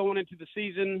we knew going into the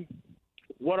season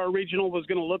what our regional was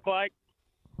going to look like.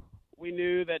 We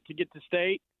knew that to get to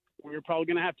state, we were probably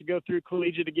going to have to go through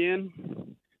collegiate again.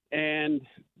 And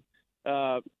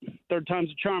third time's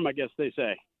a charm, I guess they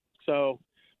say. So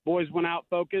boys went out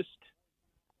focused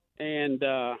and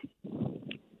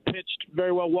pitched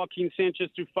very well. Joaquin Sanchez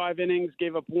threw 5 innings,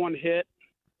 gave up 1 hit,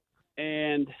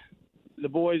 and the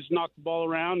boys knocked the ball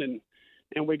around and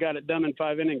we got it done in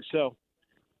 5 innings. So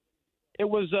it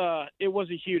was a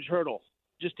huge hurdle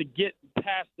just to get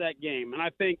past that game. And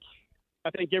I think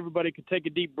everybody could take a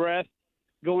deep breath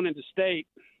going into state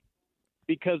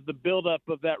because the buildup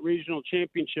of that regional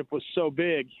championship was so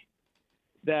big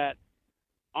that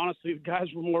honestly the guys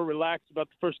were more relaxed about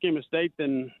the first game of state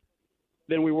than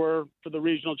we were for the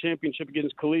regional championship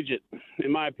against collegiate,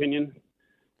 in my opinion.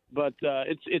 But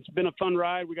it's been a fun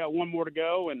ride. We got 1 more to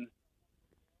go, and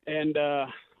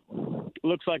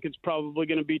looks like it's probably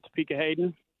going to be Topeka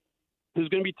Hayden. It's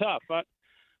going to be tough.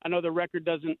 I know the record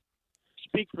doesn't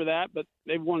speak for that, but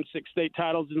they've won 6 state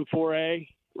titles in 4A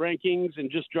rankings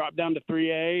and just dropped down to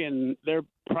 3A, and their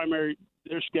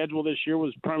schedule this year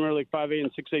was primarily 5A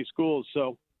and 6A schools.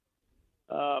 So,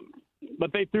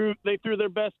 but they threw their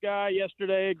best guy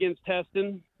yesterday against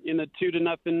Teston in a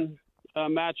 2-0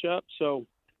 matchup. So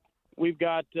we've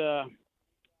got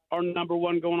our number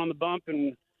 1 going on the bump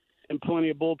and plenty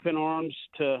of bullpen arms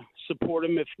to support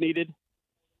him if needed.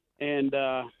 And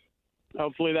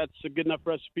hopefully that's a good enough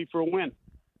recipe for a win.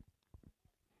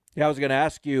 Yeah, I was going to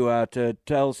ask you to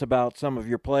tell us about some of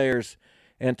your players,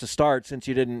 and to start, since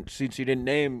you didn't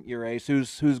name your ace,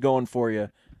 who's going for you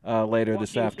later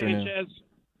this afternoon?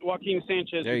 Joaquin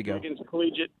Sanchez. There you go. Against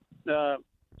collegiate.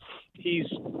 He's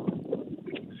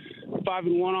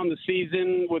 5-1 on the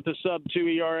season with a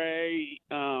sub-2 ERA.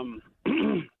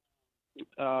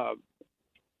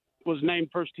 Was named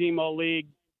first team All-League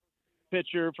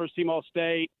pitcher, first team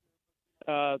All-State.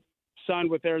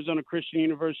 Signed with Arizona Christian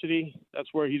University. That's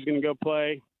where he's going to go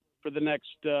play for the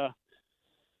next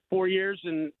 4 years.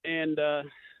 And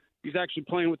he's actually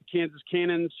playing with the Kansas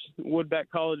Cannons Woodback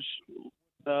College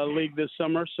League this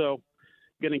summer. So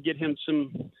going to get him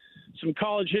some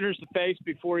college hitters to face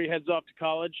before he heads off to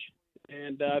college.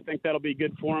 And I think that'll be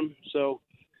good for him. So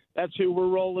that's who we're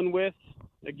rolling with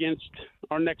against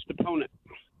our next opponent.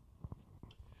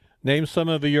 Name some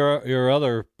of your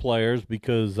other players,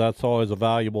 because that's always a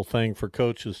valuable thing for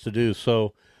coaches to do.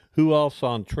 So who else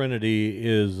on Trinity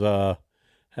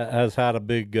has had a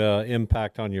big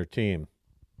impact on your team?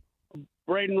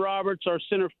 Braden Roberts, our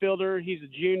center fielder. He's a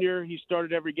junior. He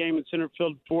started every game in center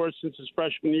field for us since his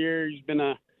freshman year. He's been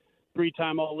a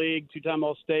 3-time All-League, 2-time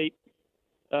All-State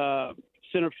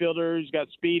center fielder. He's got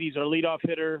speed. He's our leadoff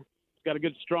hitter. He's got a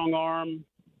good strong arm,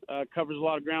 covers a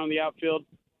lot of ground in the outfield.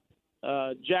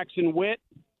 Jackson Witt,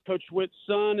 Coach Witt's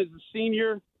son, is a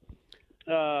senior,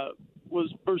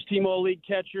 was first-team All-League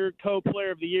catcher, co-player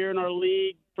of the year in our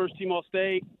league, first-team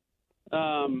All-State.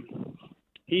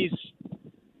 He's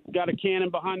got a cannon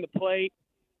behind the plate,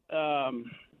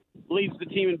 leads the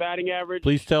team in batting average.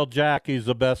 Please tell Jack he's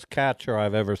the best catcher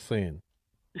I've ever seen.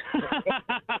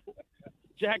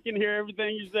 Jack can hear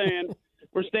everything you're saying.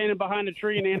 We're standing behind a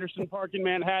tree in Anderson Park in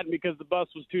Manhattan because the bus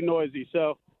was too noisy.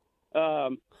 So,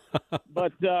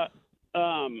 but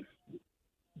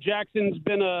Jackson's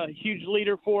been a huge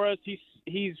leader for us.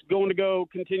 He's going to go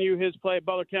continue his play at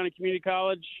Butler County Community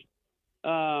College.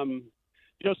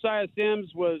 Josiah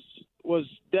Sims was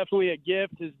definitely a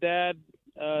gift. His dad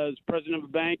is president of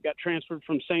a bank, got transferred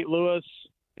from St. Louis.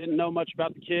 Didn't know much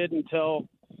about the kid until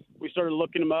we started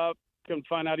looking him up. Couldn't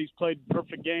find out he's played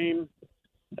perfect game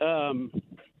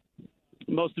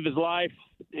most of his life,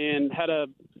 and had a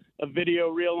video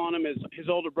reel on him. His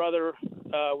older brother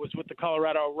was with the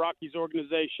Colorado Rockies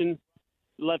organization,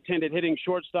 left-handed hitting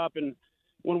shortstop. And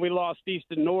when we lost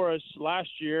Easton Norris last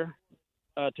year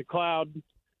to Cloud,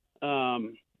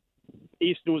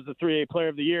 Easton was the 3A player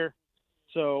of the year.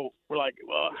 So we're like,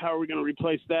 well, how are we going to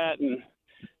replace that? And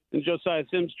Josiah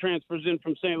Sims transfers in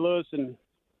from St. Louis, and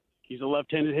he's a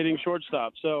left-handed hitting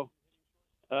shortstop. So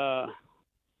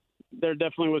there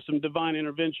definitely was some divine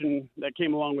intervention that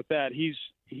came along with that.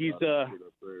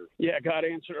 God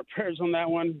answered our prayers on that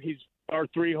one. He's our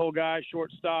 3-hole guy,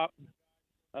 shortstop.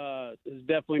 Has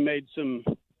definitely made some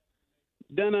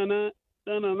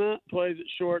plays at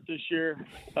short this year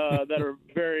that are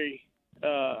very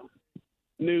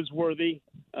newsworthy.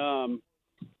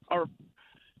 Our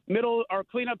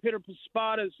cleanup hitter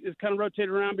spot is kind of rotated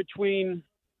around between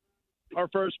our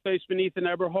first baseman Ethan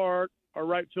Eberhardt, our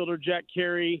right fielder Jack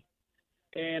Carey,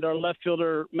 and our left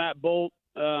fielder Matt Bolt.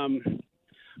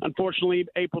 Unfortunately,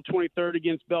 April 23rd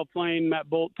against Belle Plaine, Matt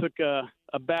Bolt took a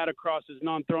bat across his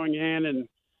non-throwing hand and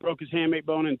broke his hamate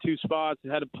bone in 2 spots. He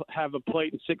had to have a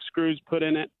plate and 6 screws put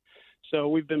in it. So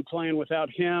we've been playing without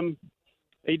him.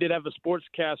 He did have a sports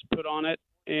cast put on it,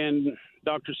 and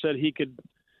doctor said he could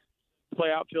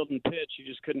play outfield and pitch. He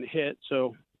just couldn't hit.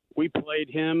 So we played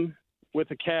him with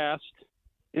a cast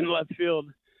in left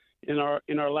field in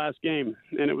our last game,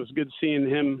 and it was good seeing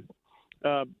him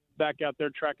back out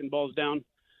there tracking balls down.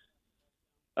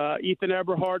 Ethan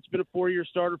Eberhardt's been a 4-year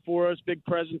starter for us, big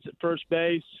presence at first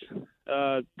base,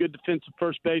 good defensive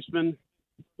first baseman.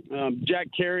 Jack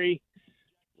Carey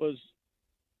was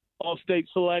all-state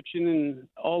selection and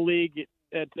all-league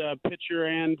at pitcher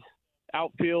and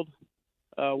outfield.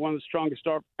 One of the strongest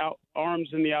arms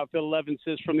in the outfield, 11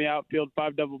 assists from the outfield,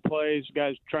 5 double plays.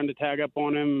 Guys trying to tag up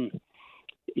on him.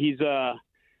 He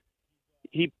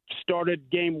started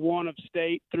game 1 of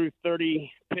state through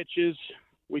 30 pitches.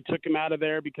 We took him out of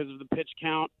there because of the pitch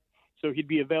count, so he'd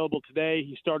be available today.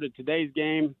 He started today's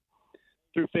game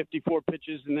through 54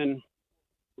 pitches, and then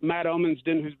Matt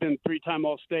Omensden, who's been 3-time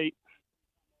All-State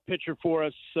pitcher for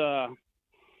us,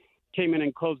 came in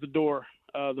and closed the door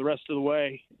the rest of the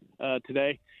way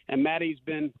today. And Matty's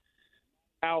been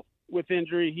out with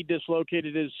injury. He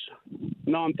dislocated his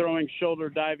non-throwing shoulder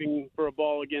diving for a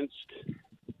ball against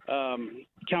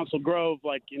Council Grove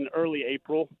like in early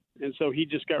April. And so he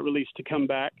just got released to come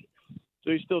back.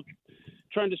 So he's still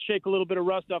trying to shake a little bit of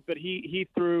rust off, but he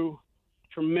threw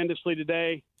tremendously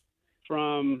today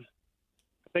from,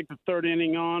 I think, the 3rd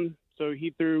inning on. So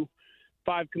he threw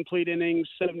 5 complete innings,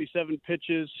 77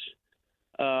 pitches.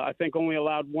 I think only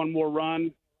allowed 1 more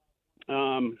run.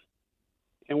 And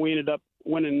we ended up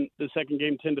winning the second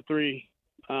game 10-3.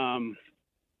 All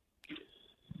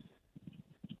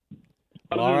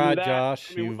right,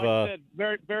 Josh. I mean, like I said,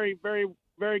 very, very, very,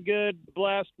 very good,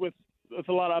 blessed with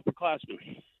a lot of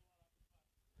upperclassmen.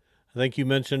 I think you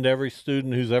mentioned every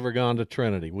student who's ever gone to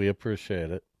Trinity. We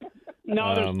appreciate it.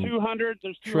 No, there's 200.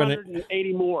 There's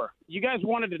 280 more. You guys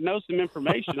wanted to know some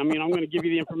information. I mean, I'm going to give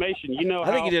you the information.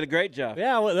 I think you did a great job.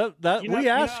 Yeah, well, we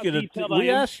asked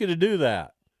you to do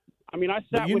that. I mean, I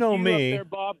sat with you up there,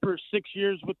 Bob, for 6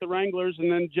 years with the Wranglers,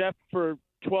 and then Jeff for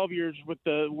 12 years with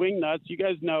the Wingnuts. You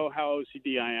guys know how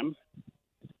OCD I am.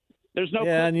 There's no.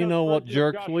 Yeah, and you know what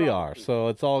jerks we are, so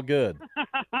it's all good.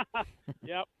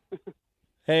 Yep.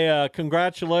 Hey,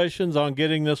 congratulations on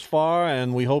getting this far,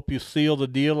 and we hope you seal the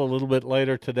deal a little bit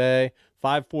later today.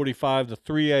 5:45, the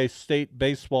 3A State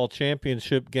Baseball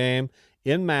Championship game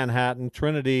in Manhattan,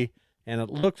 Trinity, and it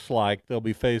looks like they'll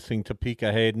be facing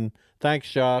Topeka Hayden.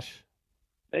 Thanks, Josh.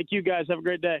 Thank you, guys. Have a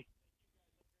great day.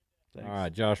 Thanks. All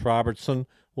right, Josh Robertson.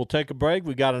 We'll take a break.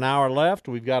 We've got an hour left.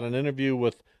 We've got an interview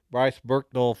with Bryce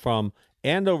Burknall from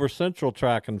Andover Central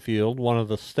Track and Field, one of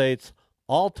the state's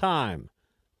all-time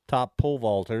top pole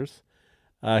vaulters.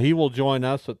 He will join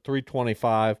us at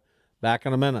 3:25. Back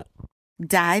in a minute.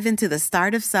 Dive into the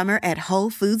start of summer at Whole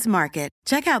Foods Market.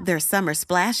 Check out their Summer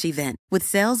Splash event with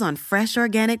sales on fresh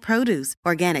organic produce,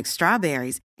 organic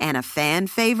strawberries, and a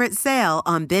fan-favorite sale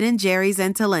on Ben & Jerry's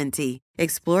and Talenti.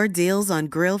 Explore deals on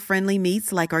grill-friendly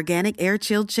meats like organic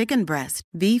air-chilled chicken breast,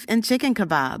 beef and chicken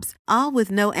kebabs, all with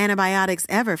no antibiotics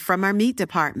ever from our meat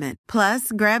department.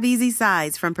 Plus, grab easy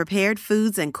sides from prepared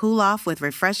foods and cool off with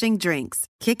refreshing drinks.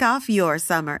 Kick off your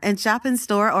summer and shop in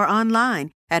store or online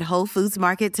at Whole Foods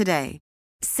Market today.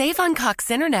 Save on Cox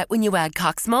Internet when you add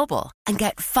Cox Mobile and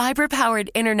get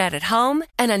fiber-powered internet at home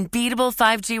and unbeatable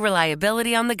 5G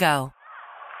reliability on the go.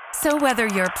 So whether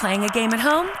you're playing a game at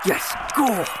home, yes,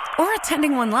 cool, or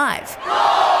attending one live,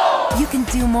 you can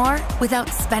do more without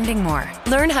spending more.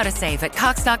 Learn how to save at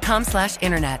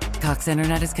cox.com/internet. Cox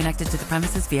Internet is connected to the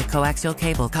premises via coaxial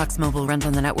cable. Cox Mobile runs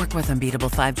on the network with unbeatable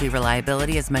 5G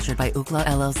reliability as measured by Ookla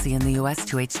LLC in the U.S.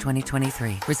 2H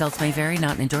 2023. Results may vary,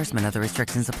 not an endorsement. Other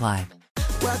restrictions apply.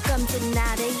 Welcome to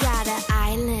Nada Yada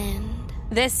Island.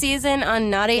 This season on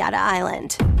Nada Yada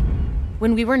Island.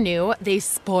 When we were new, they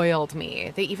spoiled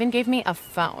me. They even gave me a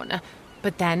phone.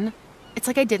 But then, it's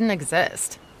like I didn't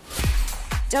exist.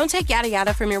 Don't take yada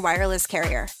yada from your wireless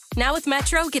carrier. Now with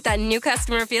Metro, get that new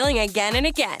customer feeling again and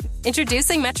again.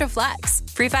 Introducing Metro Flex.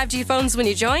 Free 5G phones when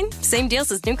you join, same deals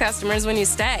as new customers when you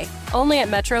stay. Only at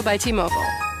Metro by T-Mobile.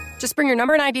 Just bring your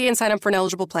number and ID and sign up for an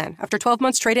eligible plan. After 12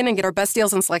 months, trade in and get our best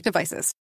deals on select devices.